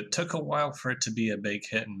 Because it took a while for it to be a big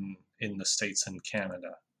hit in the States and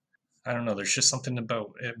Canada. I don't know, there's just something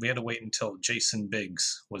about it. We had to wait until Jason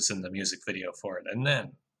Biggs was in the music video for it, and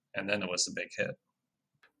then it was a big hit.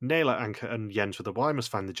 Naylor, Anka, and Jens with a Y must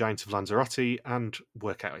find the Giant of Lanzarote and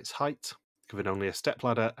work out its height, given only a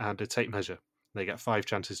stepladder and a tape measure. They get 5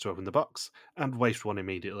 chances to open the box, and waste one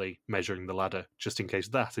immediately measuring the ladder, just in case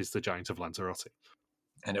that is the Giant of Lanzarote.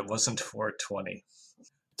 And it wasn't 420.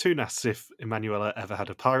 Toon asks if Emanuela ever had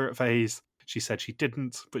a pirate phase. She said she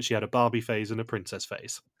didn't, but she had a Barbie phase and a princess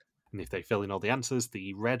phase. And if they fill in all the answers,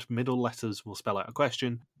 the red middle letters will spell out a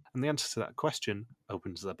question, and the answer to that question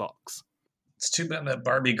opens their box. It's too bad that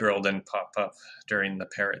Barbie girl didn't pop up during the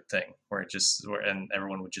parrot thing, and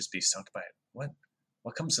everyone would just be stumped by it.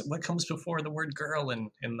 What comes before the word girl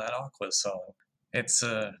in that Aqua song? It's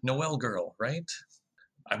a Noel girl, right?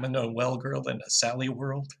 I'm a Noel girl in a Sally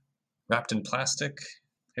world, wrapped in plastic.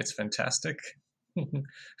 It's fantastic.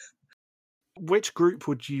 Which group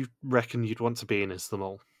would you reckon you'd want to be in as the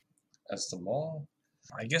mole? As the mole?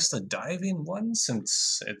 I guess the diving one,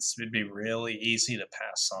 since it'd be really easy to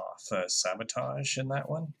pass off sabotage in that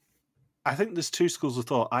one. I think there's 2 schools of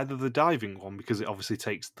thought. Either the diving one, because it obviously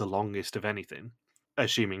takes the longest of anything,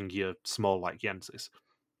 assuming you're small like Jens is,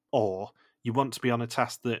 or you want to be on a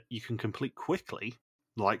task that you can complete quickly,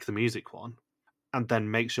 like the music one, and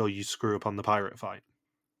then make sure you screw up on the pirate fight.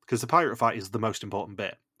 Because the pirate fight is the most important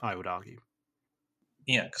bit, I would argue.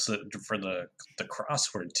 Yeah, because for the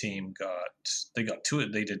crossword team they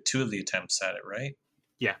did 2 of the attempts at it, right?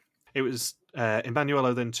 Yeah, it was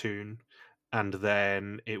Emanuela, then Toon, and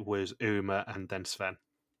then it was Uma, and then Sven,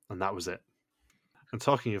 and that was it. And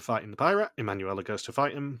talking of fighting the pirate, Emanuela goes to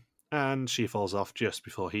fight him, and she falls off just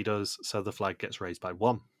before he does, so the flag gets raised by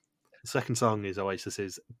 1. The second song is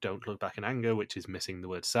Oasis's Don't Look Back in Anger, which is missing the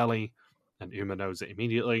word Sally, and Uma knows it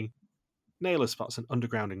immediately. Naylor spots an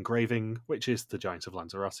underground engraving, which is the Giant of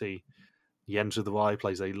Lanzarote. Jens with the Y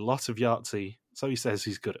plays a lot of Yahtzee, so he says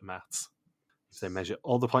he's good at maths. If they measure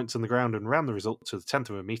all the points on the ground and round the result to the 10th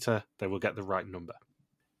of a metre, they will get the right number.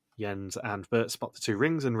 Jens and Bert spot the 2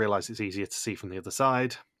 rings and realise it's easier to see from the other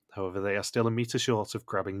side. However, they are still a metre short of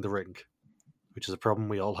grabbing the ring, which is a problem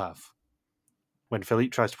we all have. When Philippe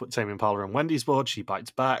tries to put Tame Impala on Wendy's board, she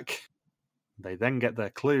bites back. They then get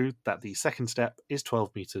their clue that the second step is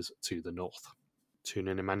 12 metres to the north. Toon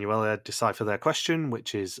and Emanuela decipher their question,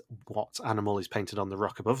 which is what animal is painted on the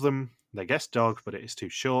rock above them. They guess dog, but it is too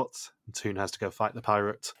short. And Toon has to go fight the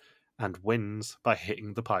pirate and wins by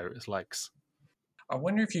hitting the pirate's legs. I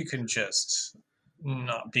wonder if you can just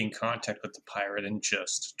not be in contact with the pirate and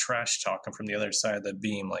just trash talk him from the other side of the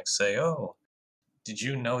beam, like say, "Oh, did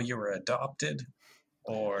you know you were adopted?"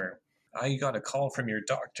 Or, "I got a call from your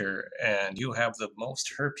doctor and you have the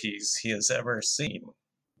most herpes he has ever seen."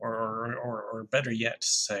 Or better yet,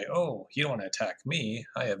 say, "Oh, you don't want to attack me.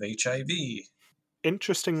 I have HIV."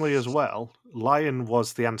 Interestingly as well, lion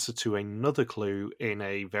was the answer to another clue in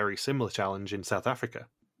a very similar challenge in South Africa.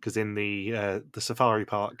 Because in the Safari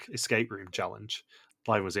Park escape room challenge,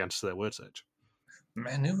 lion was the answer to their word search.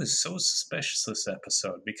 Manu is so suspicious this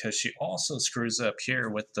episode because she also screws up here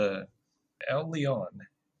with the El Leon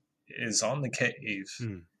is on the cave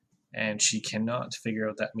and she cannot figure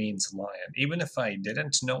out that means lion. Even if I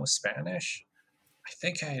didn't know Spanish, I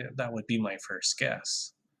think that would be my first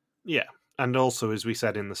guess. Yeah, and also, as we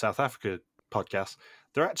said in the South Africa podcast,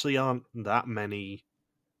 there actually aren't that many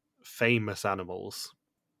famous animals,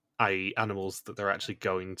 i.e. animals that they're actually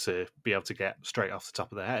going to be able to get straight off the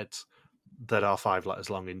top of their heads, that are 5 letters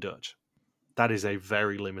long in Dutch. That is a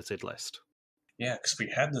very limited list. Yeah, because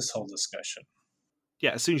we had this whole discussion.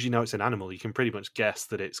 Yeah, as soon as you know it's an animal, you can pretty much guess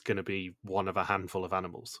that it's going to be one of a handful of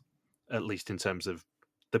animals, at least in terms of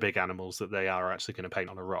the big animals that they are actually going to paint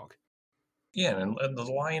on a rock. Yeah, and the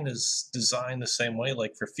lion is designed the same way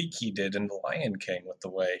like Rafiki did in The Lion King with the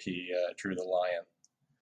way he drew the lion.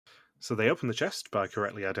 So they open the chest by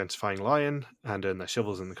correctly identifying lion and earn their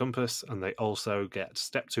shovels and the compass, and they also get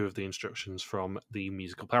step 2 of the instructions from the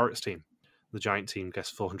musical parrots team. The giant team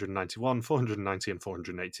guessed 491, 490 and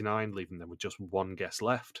 489, leaving them with just 1 guess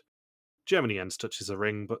left. Germany Jens touches a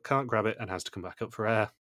ring but can't grab it and has to come back up for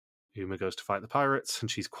air. Uma goes to fight the pirates, and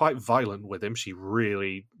she's quite violent with him. She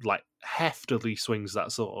really, heftily swings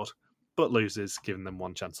that sword, but loses, giving them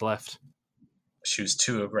 1 chance left. She was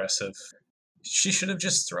too aggressive. She should have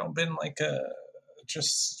just been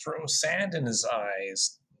just throw sand in his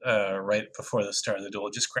eyes right before the start of the duel.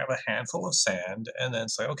 Just grab a handful of sand and then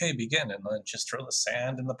say, okay, begin. And then just throw the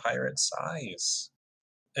sand in the pirate's eyes.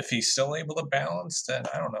 If he's still able to balance, then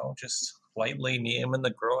I don't know, just lightly knee him in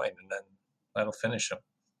the groin and then that'll finish him.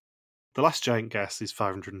 The last giant guess is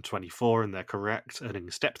 524, and they're correct,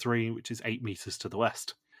 earning step 3, which is 8 metres to the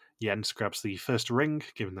west. Jens grabs the first ring,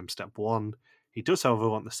 giving them step 1. He does, however,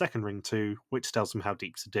 want the second ring too, which tells him how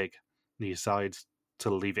deep to dig. And he decides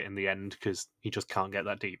to leave it in the end because he just can't get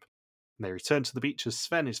that deep. And they return to the beach as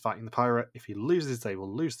Sven is fighting the pirate. If he loses, they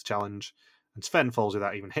will lose the challenge. And Sven falls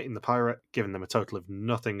without even hitting the pirate, giving them a total of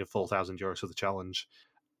nothing of 4,000 euros for the challenge.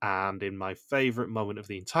 And in my favourite moment of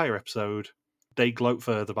the entire episode, they gloat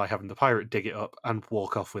further by having the pirate dig it up and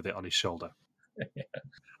walk off with it on his shoulder.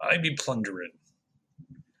 I be plundering.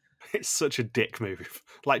 It's such a dick move.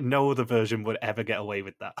 Like, no other version would ever get away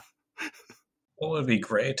with that. What would be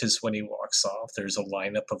great is when he walks off, there's a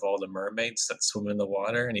lineup of all the mermaids that swim in the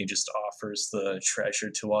water, and he just offers the treasure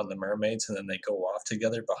to one of the mermaids, and then they go off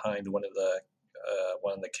together behind one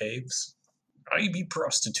of the caves. I be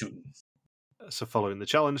prostituting. So following the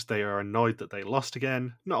challenge, they are annoyed that they lost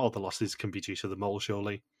again. Not all the losses can be due to the mole,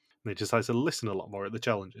 surely. And they decide to listen a lot more at the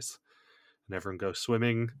challenges. And everyone goes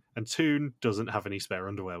swimming, and Toon doesn't have any spare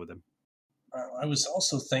underwear with him. I was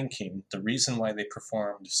also thinking the reason why they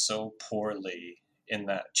performed so poorly in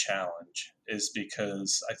that challenge is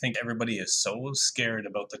because I think everybody is so scared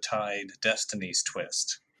about the Tide Destiny's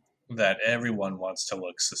twist that everyone wants to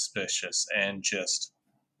look suspicious and just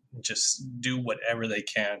do whatever they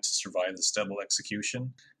can to survive this double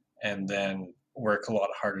execution and then work a lot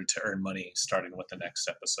harder to earn money starting with the next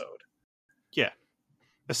episode. Yeah.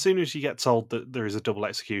 As soon as you get told that there is a double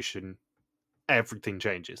execution, everything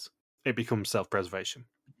changes. It becomes self-preservation.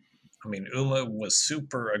 I mean, Uma was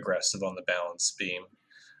super aggressive on the balance beam.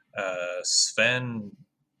 Sven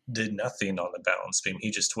did nothing on the balance beam. He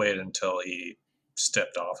just waited until he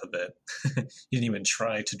stepped off a bit. He didn't even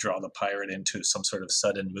try to draw the pirate into some sort of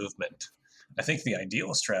sudden movement. I think the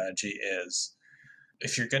ideal strategy is,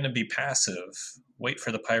 if you're going to be passive, wait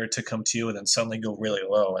for the pirate to come to you and then suddenly go really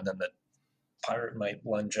low, and then the pirate might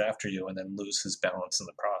lunge after you and then lose his balance in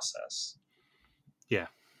the process. Yeah.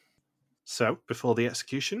 So, before the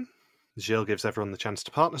execution, Gilles gives everyone the chance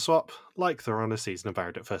to partner swap, like they're on a season of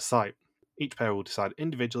Married at First Sight. Each pair will decide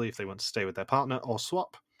individually if they want to stay with their partner or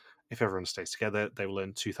swap. If everyone stays together, they will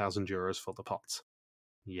earn 2,000 euros for the pot.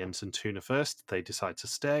 Jens and Toon are first. They decide to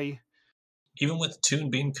stay. Even with Toon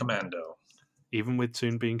being commando. Even with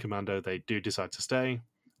Toon being commando, they do decide to stay,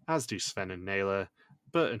 as do Sven and Naylor,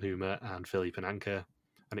 Bert and Uma, and Philippe and Anka.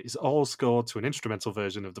 And it is all scored to an instrumental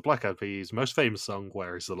version of the Black Eyed Peas' most famous song,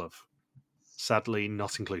 Where Is the Love? Sadly,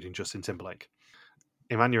 not including Justin Timberlake.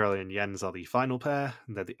 Emanuela and Jens are the final pair,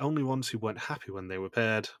 and they're the only ones who weren't happy when they were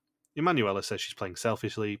paired. Emanuela says she's playing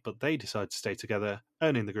selfishly, but they decide to stay together,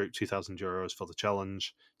 earning the group 2,000 euros for the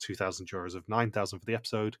challenge, 2,000 euros of 9,000 for the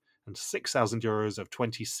episode, and 6,000 euros of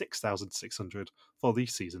 26,600 for the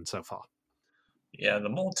season so far. Yeah, the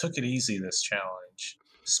mole took it easy this challenge.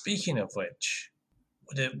 Speaking of which,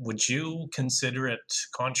 would you consider it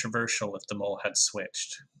controversial if the mole had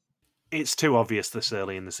switched? It's too obvious this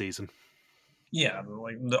early in the season. Yeah,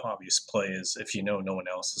 like the obvious play is if you know no one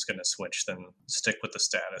else is going to switch, then stick with the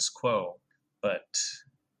status quo. But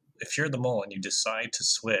if you're the mole and you decide to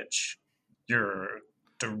switch, you're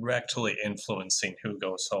directly influencing who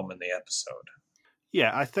goes home in the episode.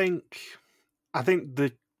 Yeah, I think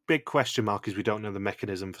the big question mark is we don't know the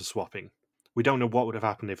mechanism for swapping. We don't know what would have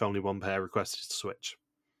happened if only one pair requested to switch.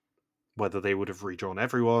 Whether they would have redrawn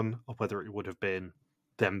everyone, or whether it would have been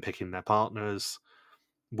them picking their partners.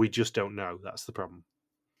 We just don't know. That's the problem.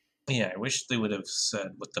 Yeah, I wish they would have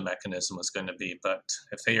said what the mechanism was going to be, but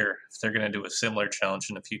if they're going to do a similar challenge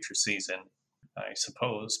in a future season, I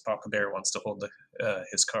suppose Papa Bear wants to hold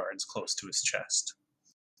his cards close to his chest.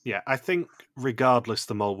 Yeah, I think regardless,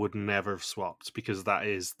 the mole would never have swapped, because that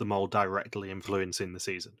is the mole directly influencing the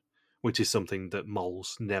season, which is something that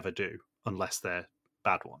moles never do, unless they're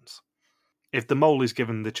bad ones. If the mole is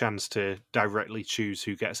given the chance to directly choose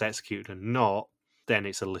who gets executed and not, then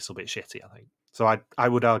it's a little bit shitty, I think. So I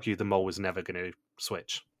would argue the mole was never going to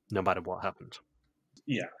switch, no matter what happened.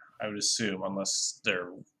 Yeah, I would assume, unless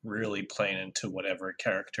they're really playing into whatever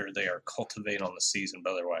character they are cultivating on the season.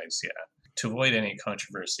 But otherwise, yeah. To avoid any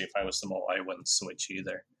controversy, if I was the mole, I wouldn't switch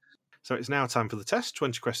either. So it's now time for the test.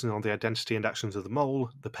 20 questions on the identity and actions of the mole.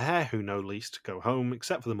 The pair who know least go home,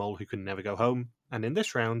 except for the mole who can never go home. And in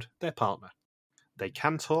this round, their partner. They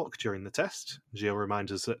can talk during the test. Gilles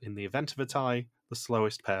reminds us that in the event of a tie, the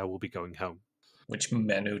slowest pair will be going home. which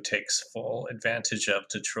Manu takes full advantage of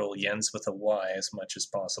to troll Jens with a Y as much as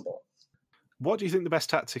possible. What do you think the best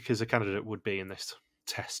tactic as a candidate would be in this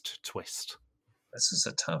test twist? This is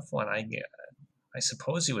a tough one. I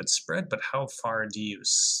suppose you would spread, but how far do you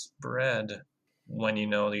spread when you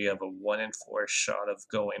know that you have a 1 in 4 shot of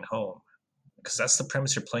going home? Because that's the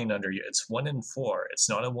premise you're playing under. It's 1 in 4. It's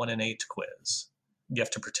not a 1 in 8 quiz. You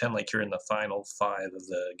have to pretend like you're in the final 5 of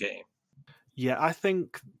the game. Yeah, I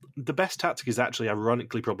think the best tactic is actually,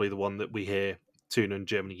 ironically, probably the one that we hear Toon and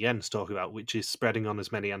Germany Jens talk about, which is spreading on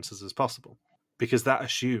as many answers as possible. Because that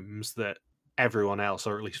assumes that everyone else,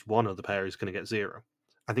 or at least one of the pair, is going to get 0.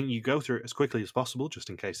 I think you go through it as quickly as possible, just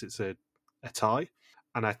in case it's a tie.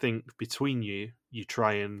 And I think between you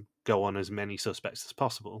try and go on as many suspects as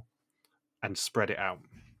possible and spread it out,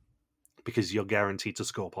 because you're guaranteed to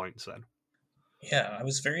score points then. Yeah, I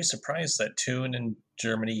was very surprised that Toon and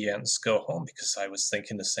Germany Jens go home, because I was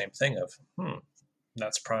thinking the same thing of,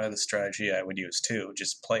 that's probably the strategy I would use too.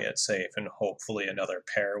 Just play it safe, and hopefully another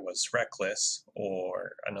pair was reckless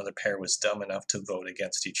or another pair was dumb enough to vote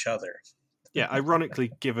against each other. Yeah,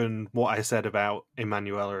 ironically, given what I said about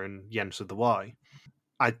Emanuela and Jens with the Y,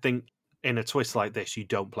 I think in a twist like this, you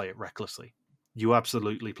don't play it recklessly. You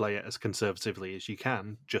absolutely play it as conservatively as you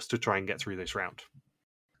can, just to try and get through this round.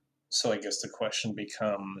 So I guess the question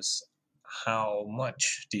becomes, how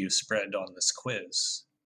much do you spread on this quiz?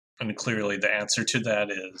 And clearly the answer to that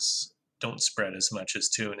is, don't spread as much as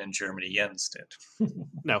Toon and Germany Jens did.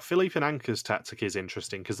 Now, Philippe and Anka's tactic is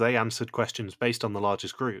interesting because they answered questions based on the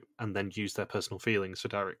largest group and then used their personal feelings for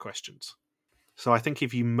direct questions. So I think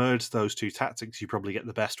if you merge those two tactics, you probably get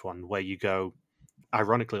the best one, where you go,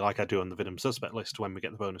 ironically, like I do on the Vidum suspect list when we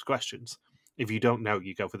get the bonus questions. If you don't know,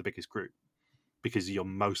 you go for the biggest group, because you're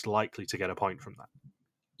most likely to get a point from that.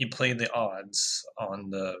 You play the odds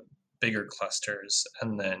on the bigger clusters,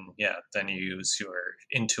 and then you use your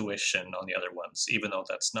intuition on the other ones, even though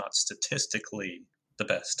that's not statistically the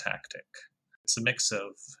best tactic. It's a mix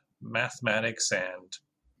of mathematics and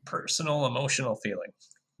personal emotional feeling.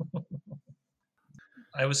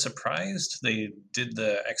 I was surprised they did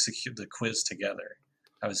execute the quiz together.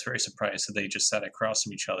 I was very surprised that they just sat across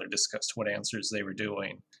from each other, discussed what answers they were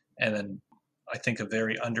doing, and then I think a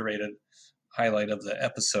very underrated highlight of the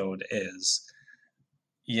episode is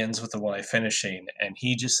Jens with the Y finishing, and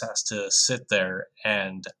he just has to sit there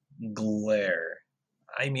and glare.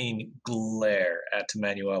 I mean, glare at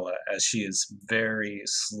Manuela as she is very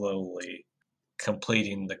slowly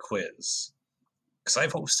completing the quiz. Because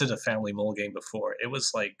I've hosted a family mole game before. It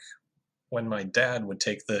was like when my dad would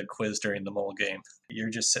take the quiz during the mole game.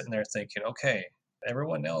 You're just sitting there thinking, okay,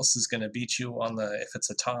 everyone else is going to beat you if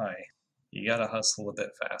it's a tie. You got to hustle a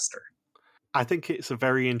bit faster. I think it's a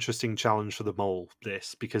very interesting challenge for the mole,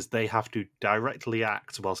 this, because they have to directly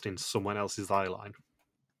act whilst in someone else's eye line.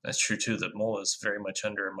 That's true too. The mole is very much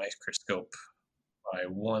under a microscope by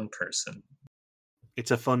one person.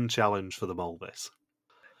 It's a fun challenge for the mole, this.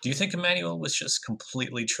 Do you think Emmanuel was just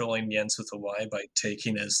completely trolling Jens with a Y by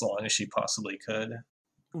taking as long as she possibly could?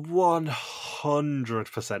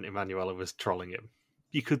 100% Emanuela was trolling him.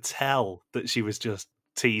 You could tell that she was just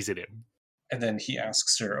teasing him. And then he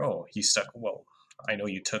asks her, you stuck, well, I know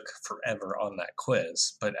you took forever on that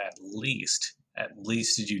quiz, but at least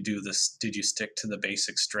did you do this? Did you stick to the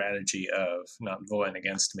basic strategy of not voting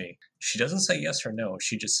against me? She doesn't say yes or no.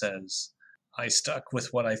 She just says, I stuck with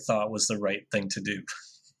what I thought was the right thing to do.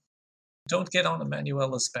 Don't get on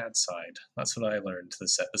Emanuela's bad side. That's what I learned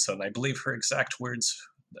this episode. And I believe her exact words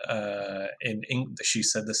she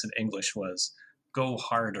said this in English was, go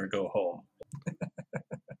hard or go home.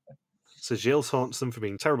 So Gilles haunts them for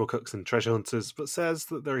being terrible cooks and treasure hunters, but says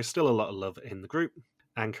that there is still a lot of love in the group.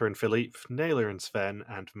 Anka and Philippe, Naylor and Sven,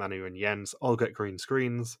 and Manu and Jens all get green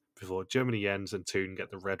screens before Germany Jens and Toon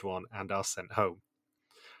get the red one and are sent home,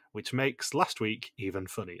 which makes last week even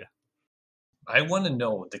funnier. I want to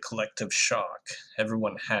know the collective shock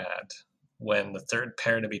everyone had when the third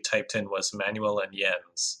pair to be typed in was Manuel and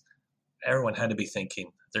Jens. Everyone had to be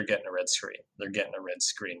thinking, they're getting a red screen. They're getting a red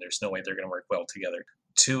screen. There's no way they're going to work well together.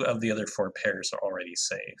 2 of the other 4 pairs are already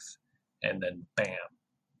safe. And then, bam,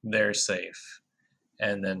 they're safe.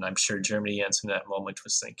 And then I'm sure Germany Jens in that moment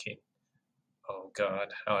was thinking, oh, God,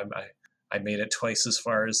 how I made it twice as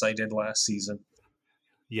far as I did last season.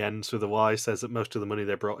 Jens with a Y says that most of the money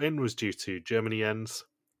they brought in was due to Germany Jens.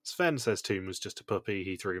 Sven says Toon was just a puppy,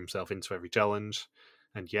 he threw himself into every challenge.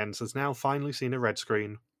 And Jens has now finally seen a red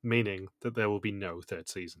screen, meaning that there will be no third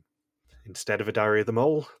season. Instead of a diary of the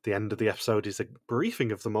mole, the end of the episode is a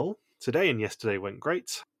briefing of the mole. Today and yesterday went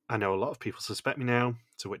great. I know a lot of people suspect me now,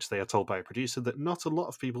 to which they are told by a producer that not a lot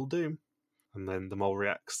of people do. And then the mole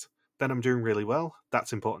reacts, Then I'm doing really well.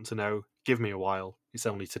 That's important to know. Give me a while. It's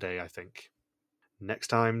only today, I think. Next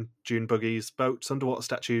time, dune buggies, boats, underwater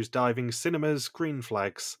statues, diving, cinemas, green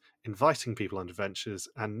flags, inviting people on adventures,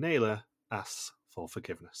 and Naylor asks for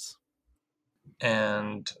forgiveness.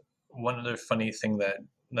 And one other funny thing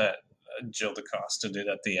that Jill DaCosta did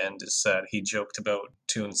at the end is that he joked about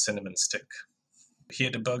Toon Cinnamon Stick. He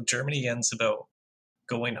had to bug Germany Jens about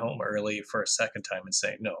going home early for a second time and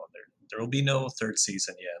saying, no, there will be no third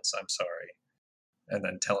season, Jens, I'm sorry. And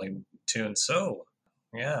then telling Toon, so,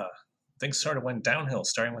 yeah, things sort of went downhill,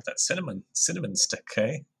 starting with that cinnamon stick,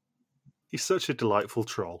 eh? He's such a delightful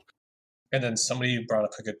troll. And then somebody brought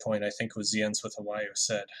up a good point, I think it was Jens with Hawaii, who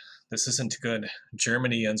said, this isn't good.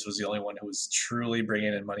 Germany Jens was the only one who was truly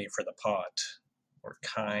bringing in money for the pot. We're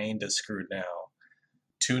kind of screwed now.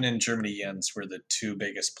 Toon and Germany Jens were the two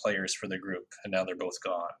biggest players for the group, and now they're both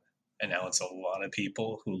gone. And now it's a lot of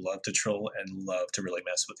people who love to troll and love to really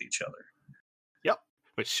mess with each other. Yep,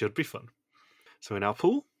 which should be fun. So in our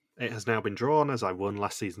pool, it has now been drawn as I won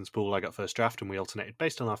last season's pool. I got first draft and we alternated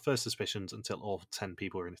based on our first suspicions until all 10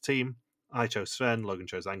 people were in a team. I chose Sven, Logan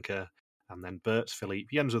chose Anchor, and then Bert, Philippe,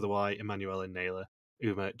 Jens with a Y, Emmanuel and Naylor,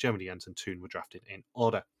 Uma, Germany Jens and Toon were drafted in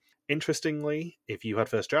order. Interestingly, if you had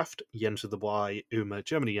first draft, Jens with the Y, Uma,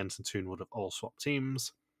 Germany Jens and Toon would have all swapped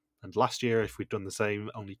teams. And last year, if we'd done the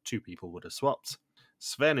same, only 2 people would have swapped.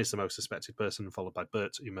 Sven is the most suspected person, followed by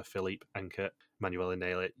Bert, Uma, Philippe, Anchor, Emmanuel and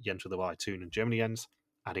Naylor, Jens with the Y, Toon and Germany Jens.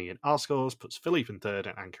 Adding in our scores puts Philippe in third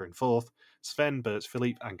and Anchor in fourth. Sven, Bert,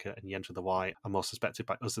 Philippe, Anchor, and Jens with the Y are more suspected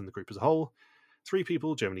by us than the group as a whole. 3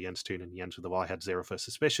 people, Germany, Jens, Toon, and Jens with the Y, had 0 first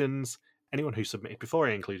suspicions. Anyone who submitted before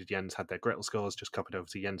I included Jens had their Gretel scores just copied over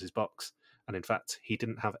to Jens's box, and in fact, he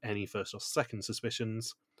didn't have any first or second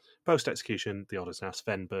suspicions. Post-execution, the order is now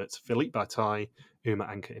Sven, Bert, Philippe by tie, Uma,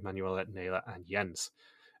 Anchor, Emmanuel, Naylor, and Jens.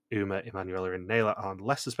 Uma, Emmanuel, and Naylor are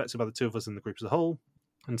less suspected by the 2 of us than the group as a whole,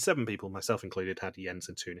 and 7 people, myself included, had Jens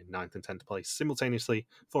and Toon in 9th and 10th place simultaneously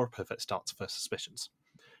for a perfect start to first suspicions.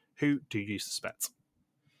 Who do you suspect?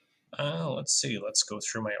 Let's see. Let's go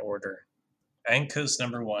through my order. Anka's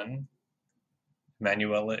number 1.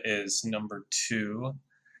 Manuela is number 2.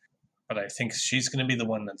 But I think she's going to be the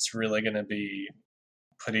one that's really going to be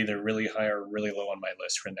put either really high or really low on my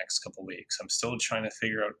list for the next couple weeks. I'm still trying to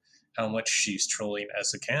figure out how much she's trolling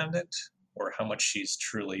as a candidate or how much she's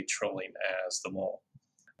truly trolling as the mole.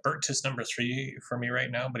 Bert is number 3 for me right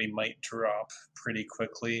now, but he might drop pretty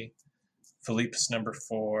quickly. Philippe's number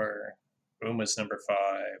 4. Uma's number 5.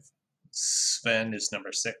 Sven is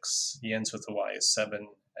number 6. Jens with the Y is 7.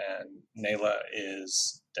 And Naylor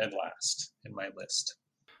is dead last in my list.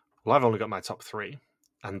 Well, I've only got my top 3,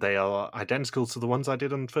 and they are identical to the ones I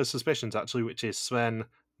did on First Suspicions, actually, which is Sven,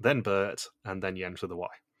 then Bert, and then Jens with the Y.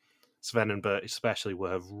 Sven and Bert especially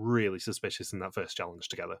were really suspicious in that first challenge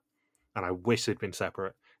together, and I wish they'd been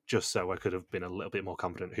separate, just so I could have been a little bit more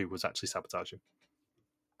confident who was actually sabotaging.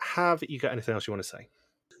 Have you got anything else you want to say?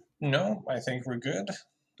 No, I think we're good.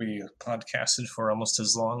 We podcasted for almost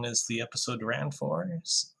as long as the episode ran for.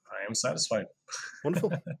 I am satisfied.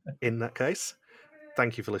 Wonderful. In that case,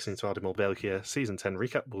 thank you for listening to Ardimore Belkia Season 10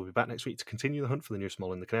 recap. We'll be back next week to continue the hunt for the newest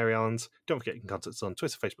mole in the Canary Islands. Don't forget you can contact us on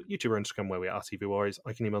Twitter, Facebook, YouTube, or Instagram, where we are RTV Warriors.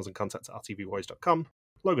 Or you can email us and contact at rtvwarriors.com.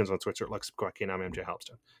 Logan's on Twitter at LuxQuacky, and I'm MJ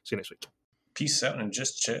Harpstone. See you next week. Peace out and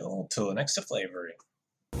just chill till the next flavouring.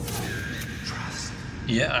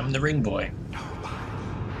 Yeah, I'm the ring boy.